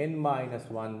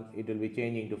 it will be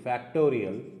changing to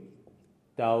factorial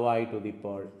tau I to the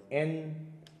power n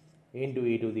into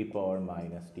e to the power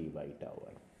minus t by tau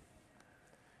I.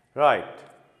 Right.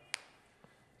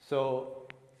 So,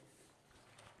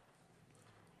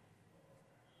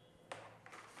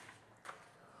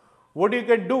 what you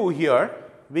can do here,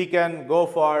 we can go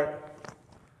for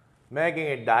making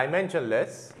it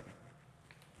dimensionless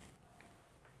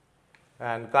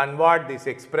and convert this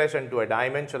expression to a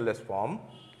dimensionless form.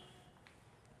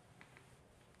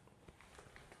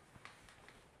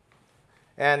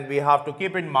 And we have to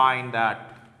keep in mind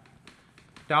that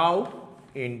tau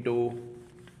into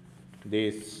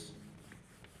this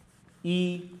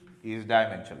E is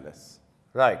dimensionless,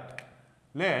 right.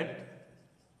 Let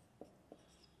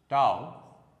tau,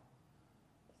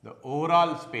 the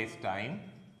overall space time,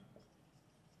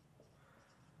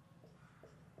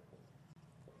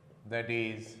 that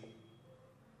is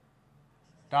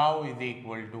tau is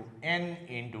equal to n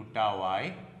into tau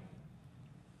I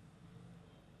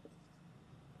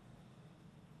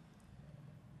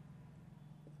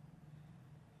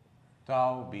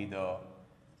tau be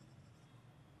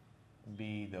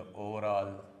the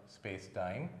overall space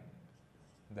time,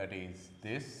 that is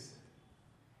this,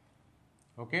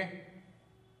 okay,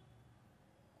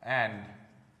 and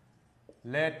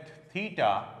let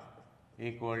theta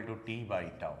equal to t by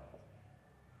tau,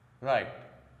 right.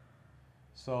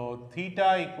 So,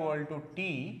 theta equal to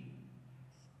t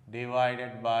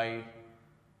divided by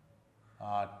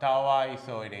tau I,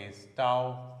 so it is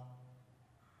tau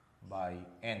by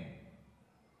n,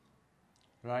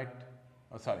 right.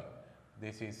 Oh, sorry,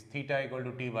 this is theta equal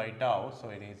to t by tau, so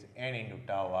it is n into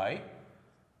tau I.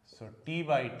 So, t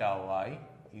by tau I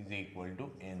is equal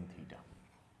to n theta,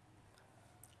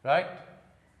 right,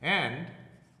 and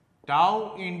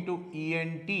tau into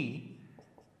Ent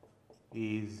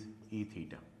is E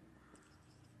theta.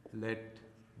 Let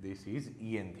this is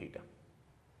En theta.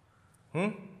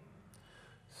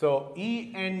 So,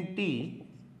 Ent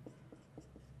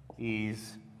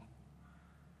is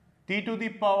t to the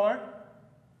power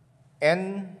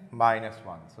n minus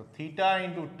 1. So, theta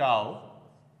into tau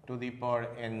to the power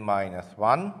n minus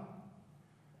 1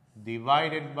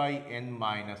 divided by n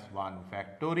minus 1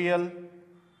 factorial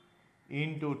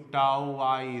into tau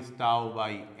I is tau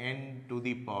by n to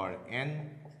the power n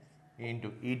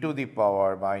into e to the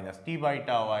power minus t by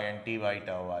tau I, and t by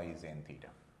tau I is n theta.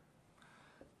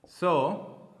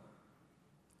 So,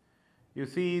 you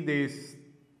see this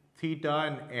theta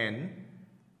and n.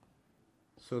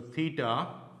 So, theta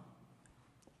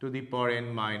to the power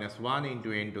n minus 1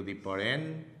 into n to the power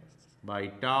n by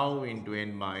tau into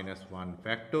n minus 1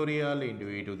 factorial into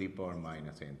e to the power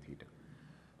minus n theta.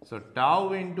 So,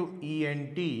 tau into E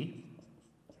n t,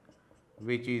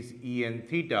 which is E n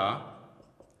theta,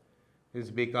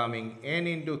 is becoming n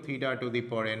into theta to the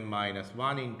power n minus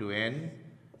 1 into n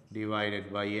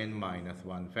divided by n minus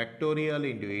 1 factorial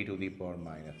into e to the power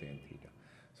minus n theta.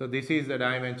 So, this is the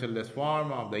dimensionless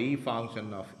form of the E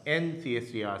function of n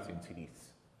CSTRs in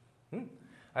series.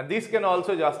 And this can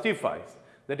also justify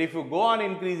that if you go on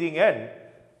increasing n,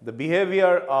 the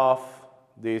behavior of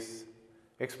this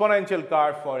exponential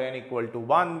curve for n equal to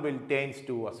 1 will tend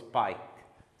to a spike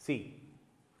C.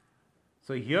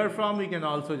 So, here from we can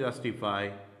also justify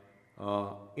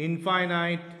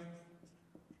infinite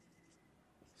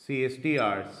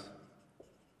CSTRs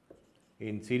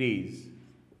in series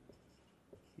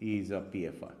is a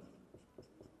PFR.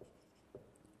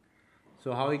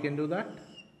 So, how we can do that?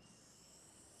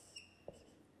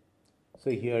 So,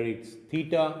 here it is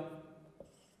theta,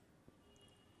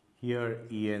 here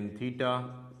E n theta.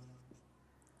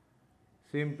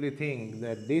 Simply think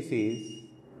that this is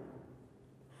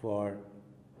for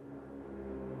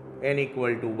n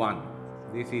equal to 1,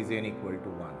 this is n equal to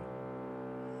 1,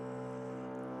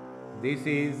 this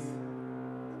is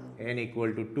n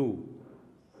equal to 2,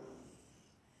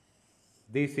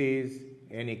 this is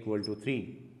n equal to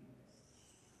 3,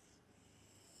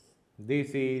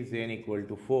 this is n equal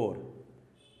to 4,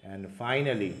 and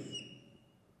finally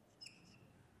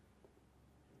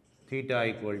theta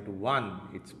equal to 1,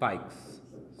 it spikes.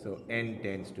 So, n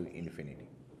tends to infinity.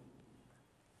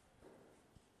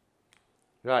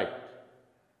 Right.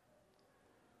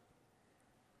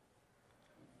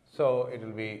 So, it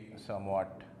will be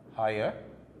somewhat higher,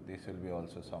 this will be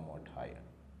also somewhat higher,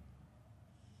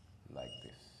 like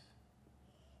this,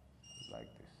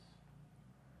 like this.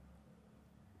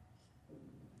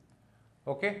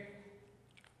 Okay.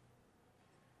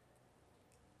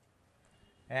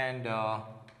 And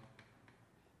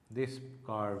this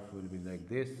curve will be like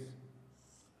this,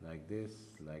 like this,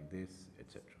 like this,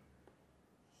 etc.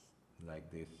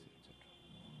 Like this, etc.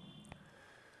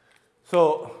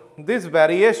 So, this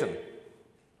variation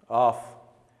of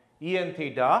E n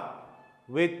theta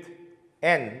with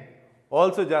n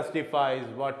also justifies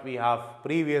what we have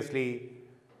previously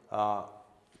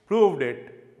proved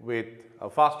it with a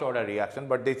first order reaction,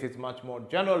 but this is much more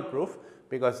general proof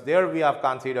because there we have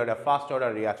considered a first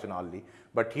order reaction only,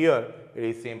 but here it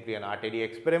is simply an RTD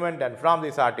experiment, and from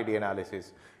this RTD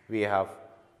analysis we have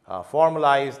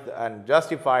formalized and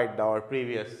justified our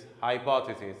previous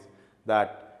hypothesis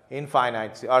that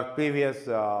infinite or previous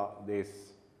this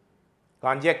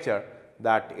conjecture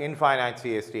that infinite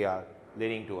CSTR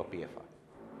leading to a PFR.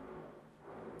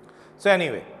 So,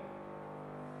 anyway,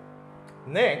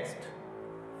 next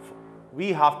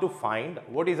we have to find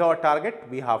what is our target.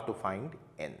 We have to find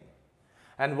n,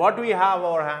 and what we have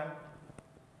our hand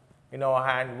in our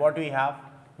hand, what we have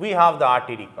the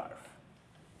RTD curve,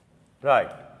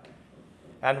 right.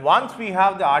 And once we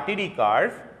have the RTD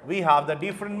curve, we have the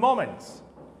different moments.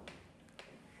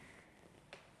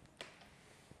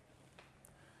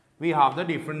 We have the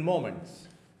different moments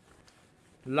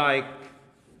like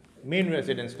mean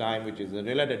residence time, which is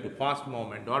related to first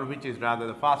moment, or which is rather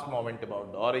the first moment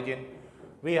about the origin.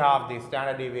 We have the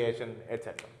standard deviation,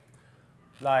 etc.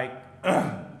 Like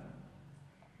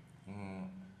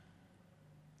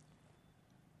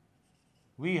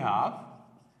we have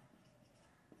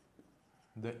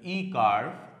the E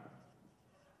curve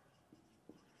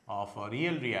of a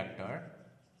real reactor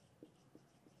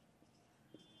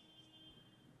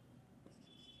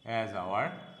as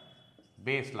our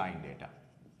baseline data.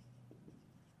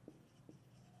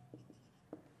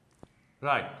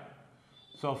 Right.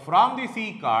 So, from this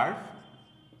E curve,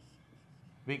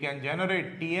 we can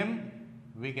generate Tm,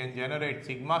 we can generate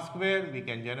sigma square, we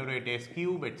can generate S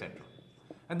cube, etc.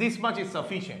 And this much is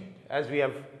sufficient, as we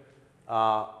have,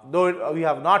 though we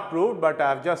have not proved, but I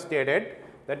have just stated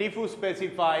that if you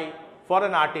specify for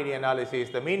an RTD analysis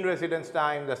the mean residence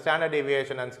time, the standard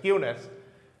deviation and skewness,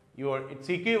 it's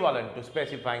equivalent to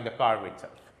specifying the curve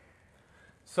itself.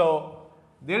 So,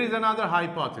 there is another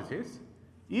hypothesis.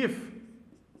 If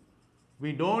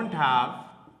we do not have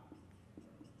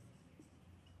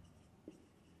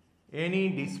any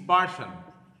dispersion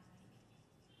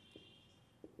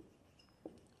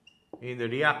in the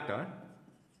reactor,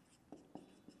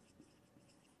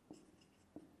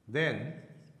 then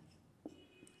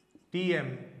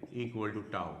Tm equal to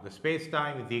tau. The space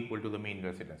time is equal to the mean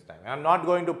residence time. I am not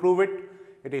going to prove it,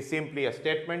 it is simply a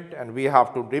statement and we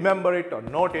have to remember it or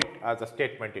note it as a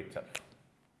statement itself.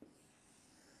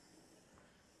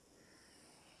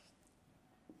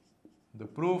 The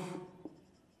proof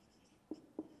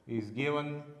is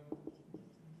given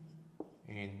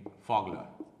in Fogler,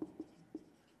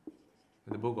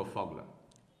 in the book of Fogler.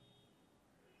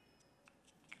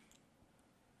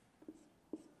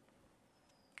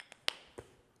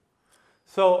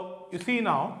 So, you see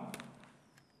now,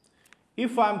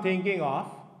 if I am thinking of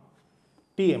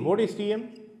Tm, what is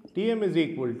Tm? Tm is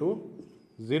equal to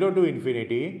 0 to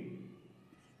infinity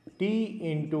T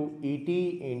into Et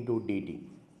into dt,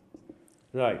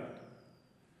 right.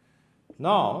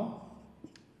 Now,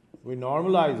 we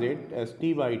normalize it as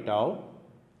T by tau,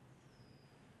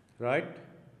 right,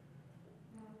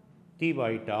 T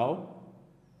by tau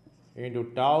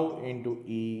into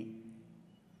E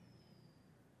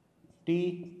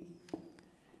T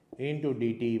into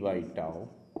dt by tau,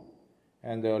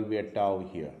 and there will be a tau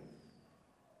here.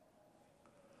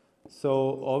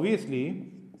 So,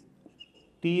 obviously,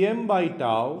 Tm by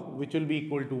tau, which will be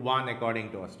equal to 1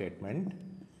 according to our statement,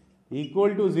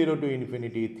 equal to 0 to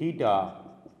infinity theta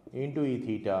into E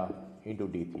theta into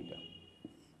d theta.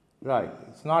 Right,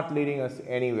 it is not leading us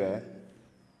anywhere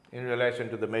in relation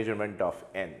to the measurement of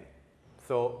n.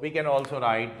 So, we can also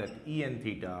write that E n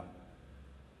theta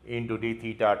into d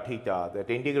theta theta, that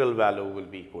integral value will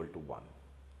be equal to 1.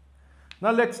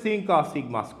 Now, let us think of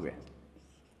sigma square.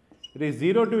 It is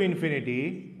 0 to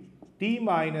infinity T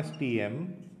minus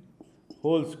Tm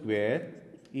whole square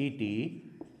Et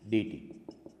dt.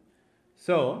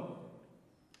 So,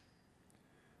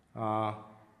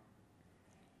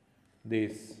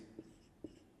 this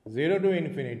 0 to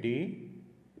infinity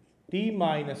T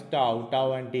minus tau,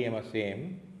 tau and Tm are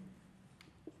same,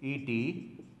 Et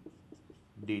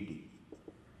dt.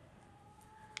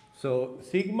 So,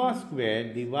 sigma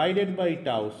square divided by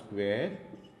tau square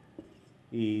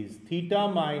is theta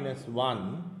minus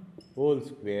 1 whole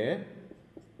square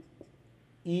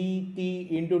Et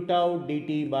into tau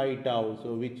dt by tau,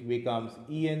 so which becomes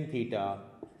En theta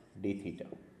d theta.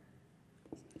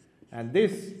 And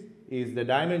this is the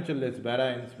dimensionless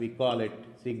variance, we call it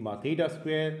sigma theta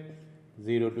square,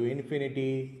 0 to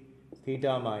infinity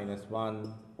theta minus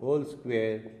 1 whole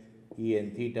square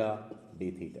En theta d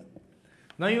theta.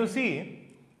 Now, you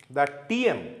see that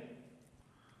Tm,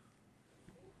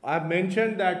 I have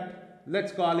mentioned that let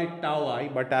us call it tau I,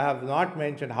 but I have not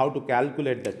mentioned how to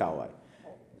calculate the tau I.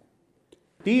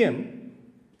 Tm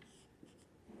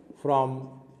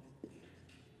from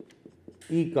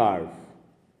E curve,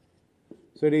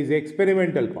 so it is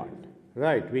experimental part,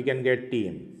 right, we can get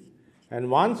Tm. And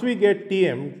once we get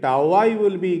Tm, tau I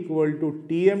will be equal to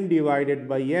Tm divided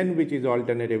by n, which is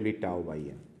alternatively tau by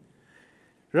n,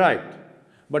 right.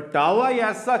 But tau I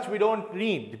as such we do not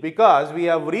need, because we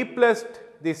have replaced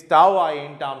this tau I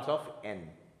in terms of n.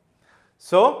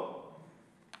 So,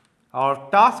 our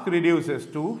task reduces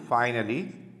to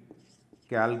finally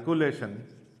calculation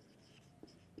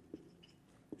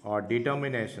or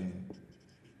determination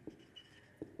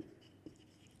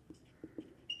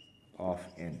of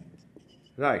n,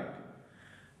 right.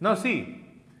 Now, see,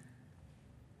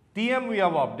 Tm we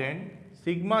have obtained,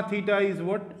 sigma theta is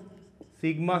what?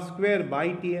 Sigma square by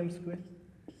Tm square,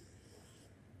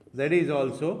 that is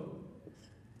also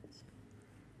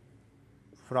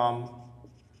from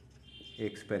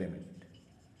experiment.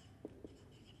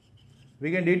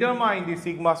 We can determine the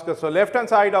sigma square. So, left hand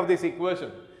side of this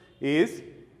equation is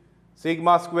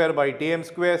sigma square by Tm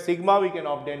square. Sigma we can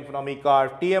obtain from E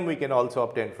curve, Tm we can also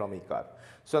obtain from E curve.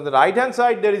 So, on the right hand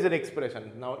side there is an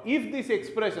expression. Now, if this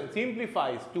expression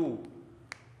simplifies to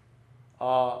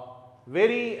a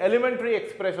very elementary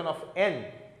expression of n,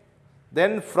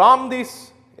 then from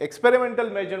this experimental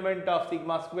measurement of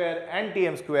sigma square and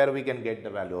Tm square we can get the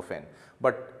value of n.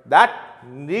 But that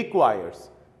requires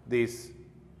this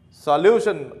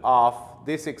solution of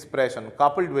this expression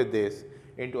coupled with this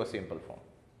into a simple form,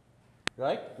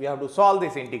 right. We have to solve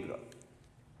this integral.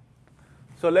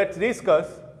 So, let us discuss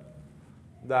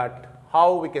that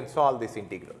how we can solve this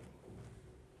integral.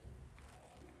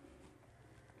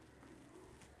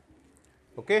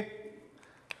 Okay.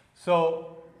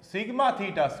 So, sigma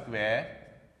theta square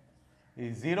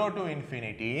is 0 to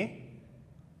infinity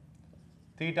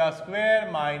theta square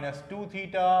minus 2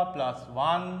 theta plus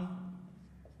 1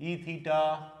 E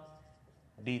theta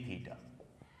d theta.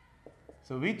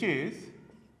 So, which is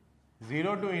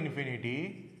 0 to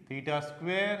infinity theta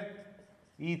square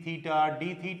E theta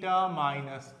d theta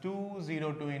minus 2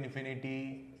 0 to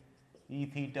infinity E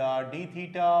theta d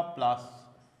theta plus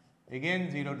again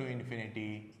 0 to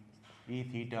infinity E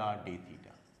theta d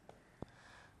theta.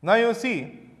 Now, you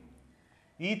see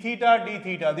E theta d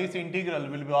theta, this integral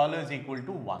will be always equal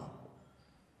to 1.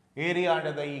 Area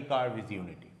under the E curve is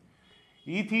unity.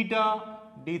 E theta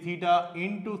d theta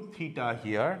into theta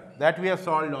here, that we have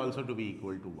solved also to be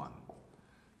equal to 1.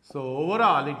 So,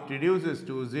 overall it reduces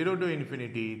to 0 to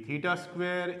infinity theta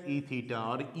square e theta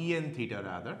or en theta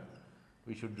rather,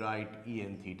 we should write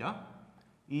en theta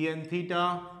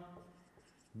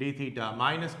d theta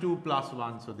minus 2 plus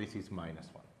 1. So, this is minus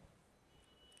 1.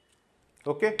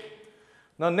 Okay.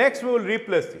 Now, next we will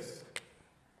replace this.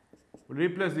 We will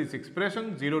replace this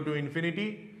expression 0 to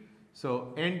infinity.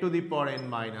 So, n to the power n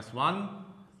minus 1.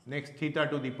 Next theta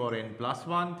to the power n plus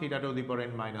 1. Theta to the power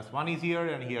n minus 1 is here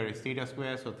and here is theta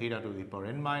square. So, theta to the power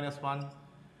n minus 1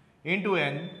 into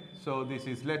n. So, this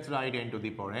is, let us write n to the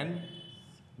power n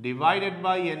divided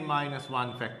by n minus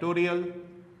 1 factorial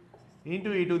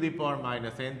into e to the power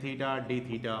minus n theta d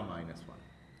theta minus 1.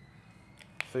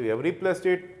 So, we have replaced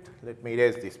it. Let me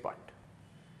erase this part.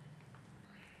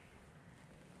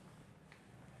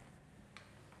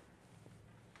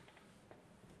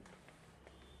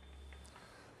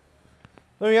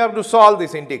 Now, we have to solve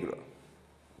this integral,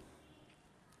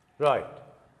 right.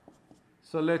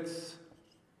 So, let us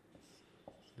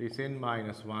this n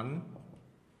minus 1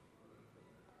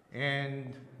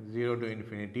 and 0 to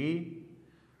infinity.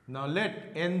 Now,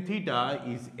 let n theta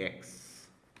is x.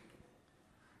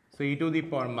 So, e to the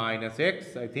power minus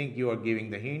x, I think you are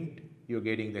giving the hint, you are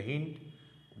getting the hint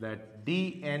that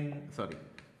n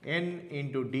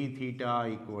into d theta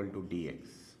equal to dx.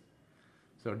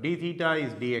 So, d theta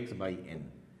is dx by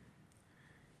n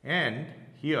and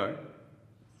here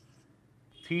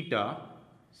theta.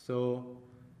 So,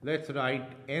 let us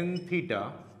write n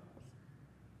theta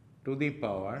to the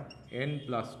power n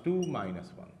plus 2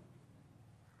 minus 1,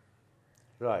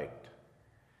 right,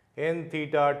 n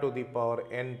theta to the power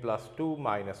n plus 2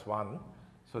 minus 1.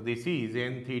 So, this is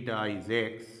n theta is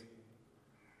x.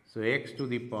 So, x to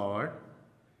the power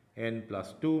n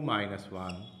plus 2 minus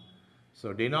 1.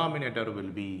 So, denominator will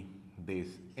be this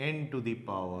n to the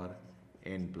power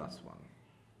n plus 1,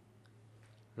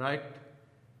 right,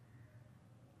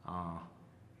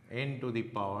 n to the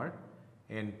power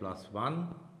n plus 1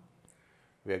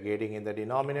 we are getting in the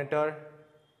denominator,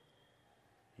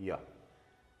 yeah,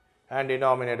 and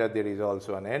denominator there is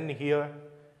also an n here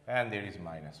and there is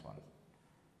minus 1.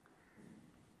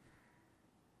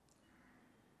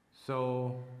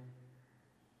 So,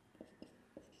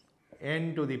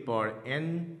 n to the power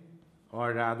n,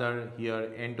 or rather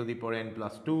here n to the power n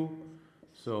plus 2.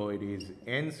 So, it is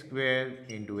n square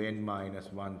into n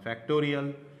minus 1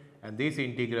 factorial, and this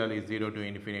integral is 0 to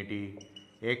infinity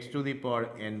x to the power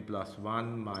n plus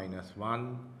 1 minus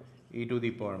 1 e to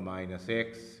the power minus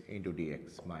x into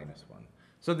dx minus 1.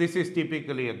 So, this is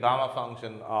typically a gamma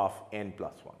function of n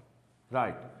plus 1,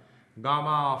 right.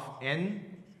 Gamma of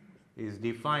n is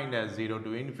defined as 0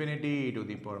 to infinity e to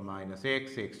the power minus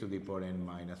x, x to the power n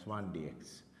minus 1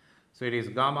 dx. So, it is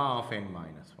gamma of n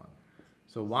minus 1.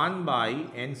 So, 1 by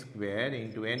n square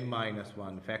into n minus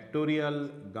 1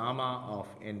 factorial gamma of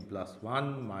n plus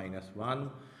 1 minus 1.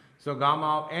 So,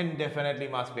 gamma of n definitely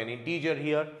must be an integer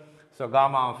here. So,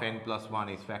 gamma of n plus 1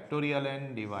 is factorial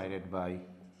n divided by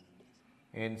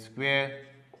n square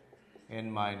n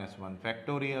minus 1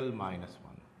 factorial minus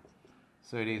 1.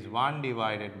 So, it is 1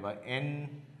 divided by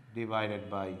n divided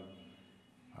by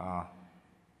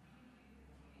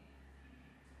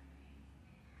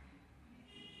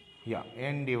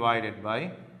n divided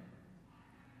by,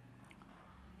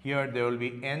 here there will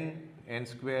be n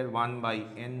square 1 by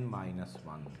n minus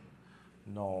 1.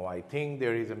 No, I think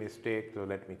there is a mistake, so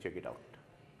let me check it out.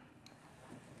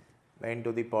 N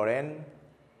to the power n,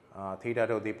 theta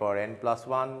to the power n plus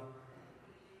 1,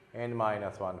 n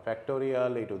minus 1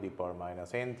 factorial e to the power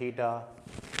minus n theta,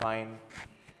 fine.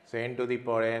 So, n to the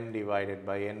power n divided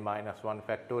by n minus 1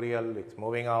 factorial, it is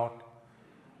moving out.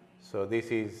 So, this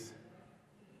is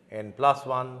n plus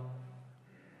 1,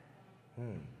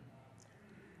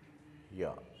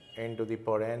 n to the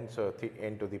power n. So,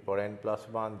 n to the power n plus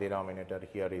 1, denominator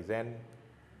here is n.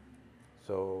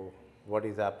 So, what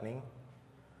is happening?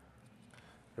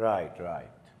 Right.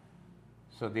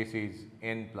 So, this is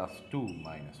n plus 2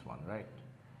 minus 1, right,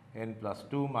 n plus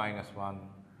 2 minus 1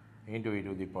 into e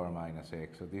to the power minus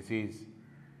x. So, this is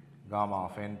gamma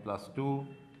of n plus 2,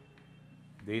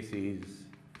 this is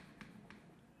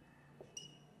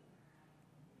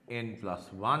n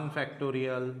plus 1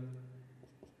 factorial.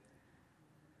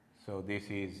 So, this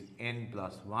is n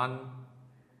plus 1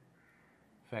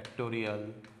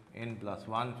 factorial, n plus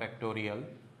 1 factorial.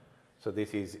 So,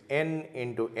 this is n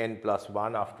into n plus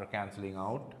 1 after cancelling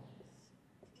out,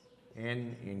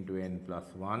 n into n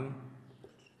plus 1.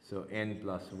 So, n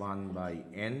plus 1 by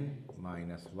n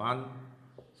minus 1.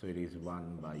 So, it is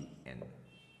 1 by n.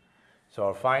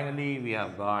 So, finally, we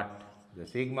have got the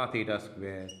sigma theta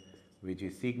square, which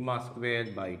is sigma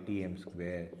squared by Tm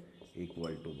square equal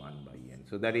to 1 by n.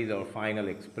 So, that is our final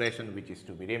expression which is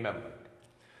to be remembered.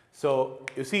 So,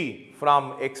 you see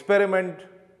from experiment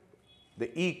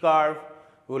the E curve,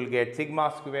 we will get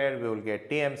sigma square, we will get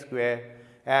Tm square,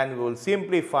 and we will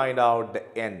simply find out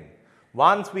the n.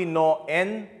 Once we know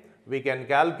n, we can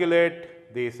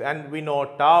calculate this, and we know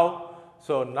tau.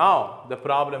 So, now the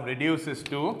problem reduces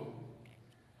to,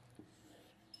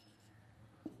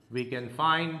 we can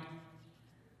find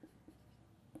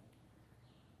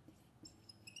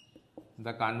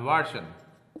the conversion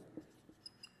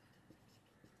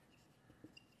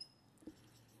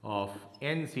of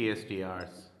n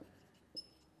CSTRs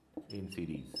in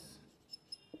series,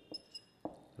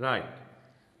 right.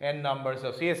 N numbers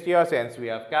of CSTRs, hence we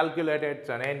have calculated,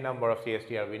 so an n number of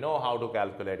CSTR we know how to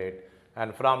calculate it,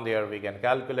 and from there we can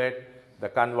calculate the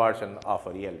conversion of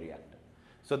a real reactor.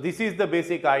 So, this is the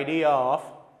basic idea of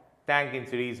tank in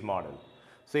series model.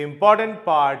 So, important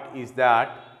part is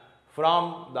that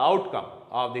from the outcome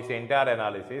of this entire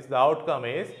analysis, the outcome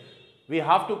is we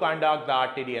have to conduct the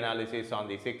RTD analysis on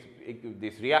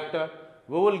this reactor.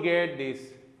 We will get this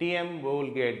Tm, we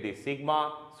will get this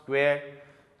sigma square,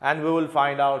 and we will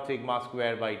find out sigma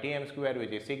square by Tm square,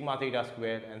 which is sigma theta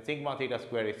square, and sigma theta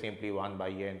square is simply 1 by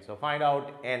n. So, find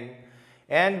out n,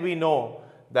 and we know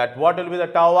that what will be the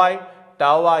tau I?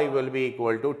 Tau I will be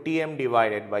equal to Tm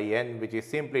divided by n, which is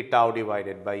simply tau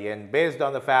divided by n, based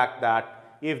on the fact that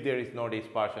if there is no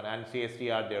dispersion and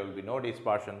CSTR there will be no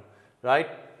dispersion, right.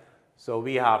 So,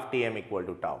 we have Tm equal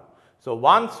to tau. So,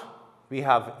 once we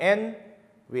have n,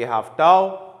 we have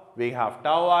tau, we have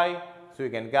tau I. So, you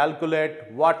can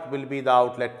calculate what will be the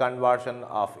outlet conversion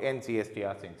of n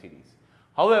CSTRs in series.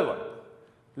 However,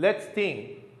 let us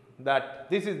think that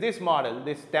this model,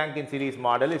 this tank in series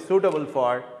model is suitable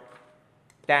for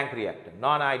tank reactor,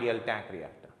 non-ideal tank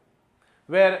reactor,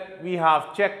 where we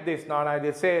have checked this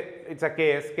non-ideal, say it is a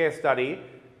case study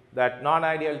that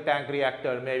non-ideal tank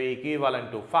reactor may be equivalent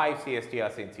to 5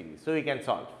 CSTRs in series. So, we can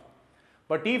solve.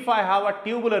 But if I have a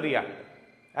tubular reactor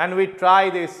and we try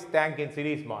this tank in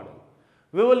series model,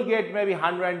 we will get maybe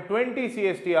 120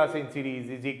 CSTRs in series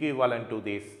is equivalent to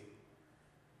this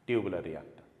tubular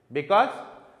reactor, because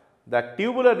the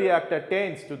tubular reactor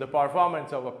tends to the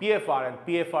performance of a PFR, and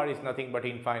PFR is nothing but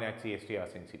infinite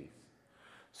CSTRs in series.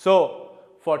 So,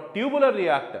 for tubular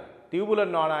reactor, tubular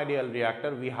non-ideal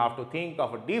reactor, we have to think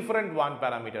of a different one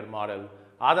parameter model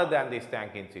other than this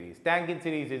tank in series. Tank in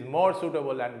series is more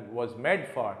suitable and was made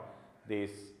for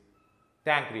these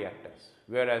tank reactors,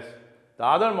 whereas the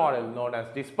other model known as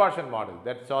dispersion model,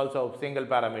 that is also single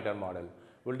parameter model,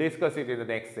 we will discuss it in the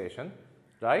next session,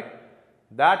 right.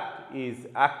 That is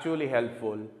actually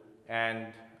helpful and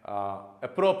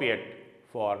appropriate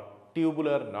for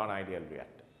tubular non-ideal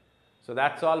reactor. So,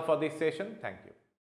 that is all for this session. Thank you.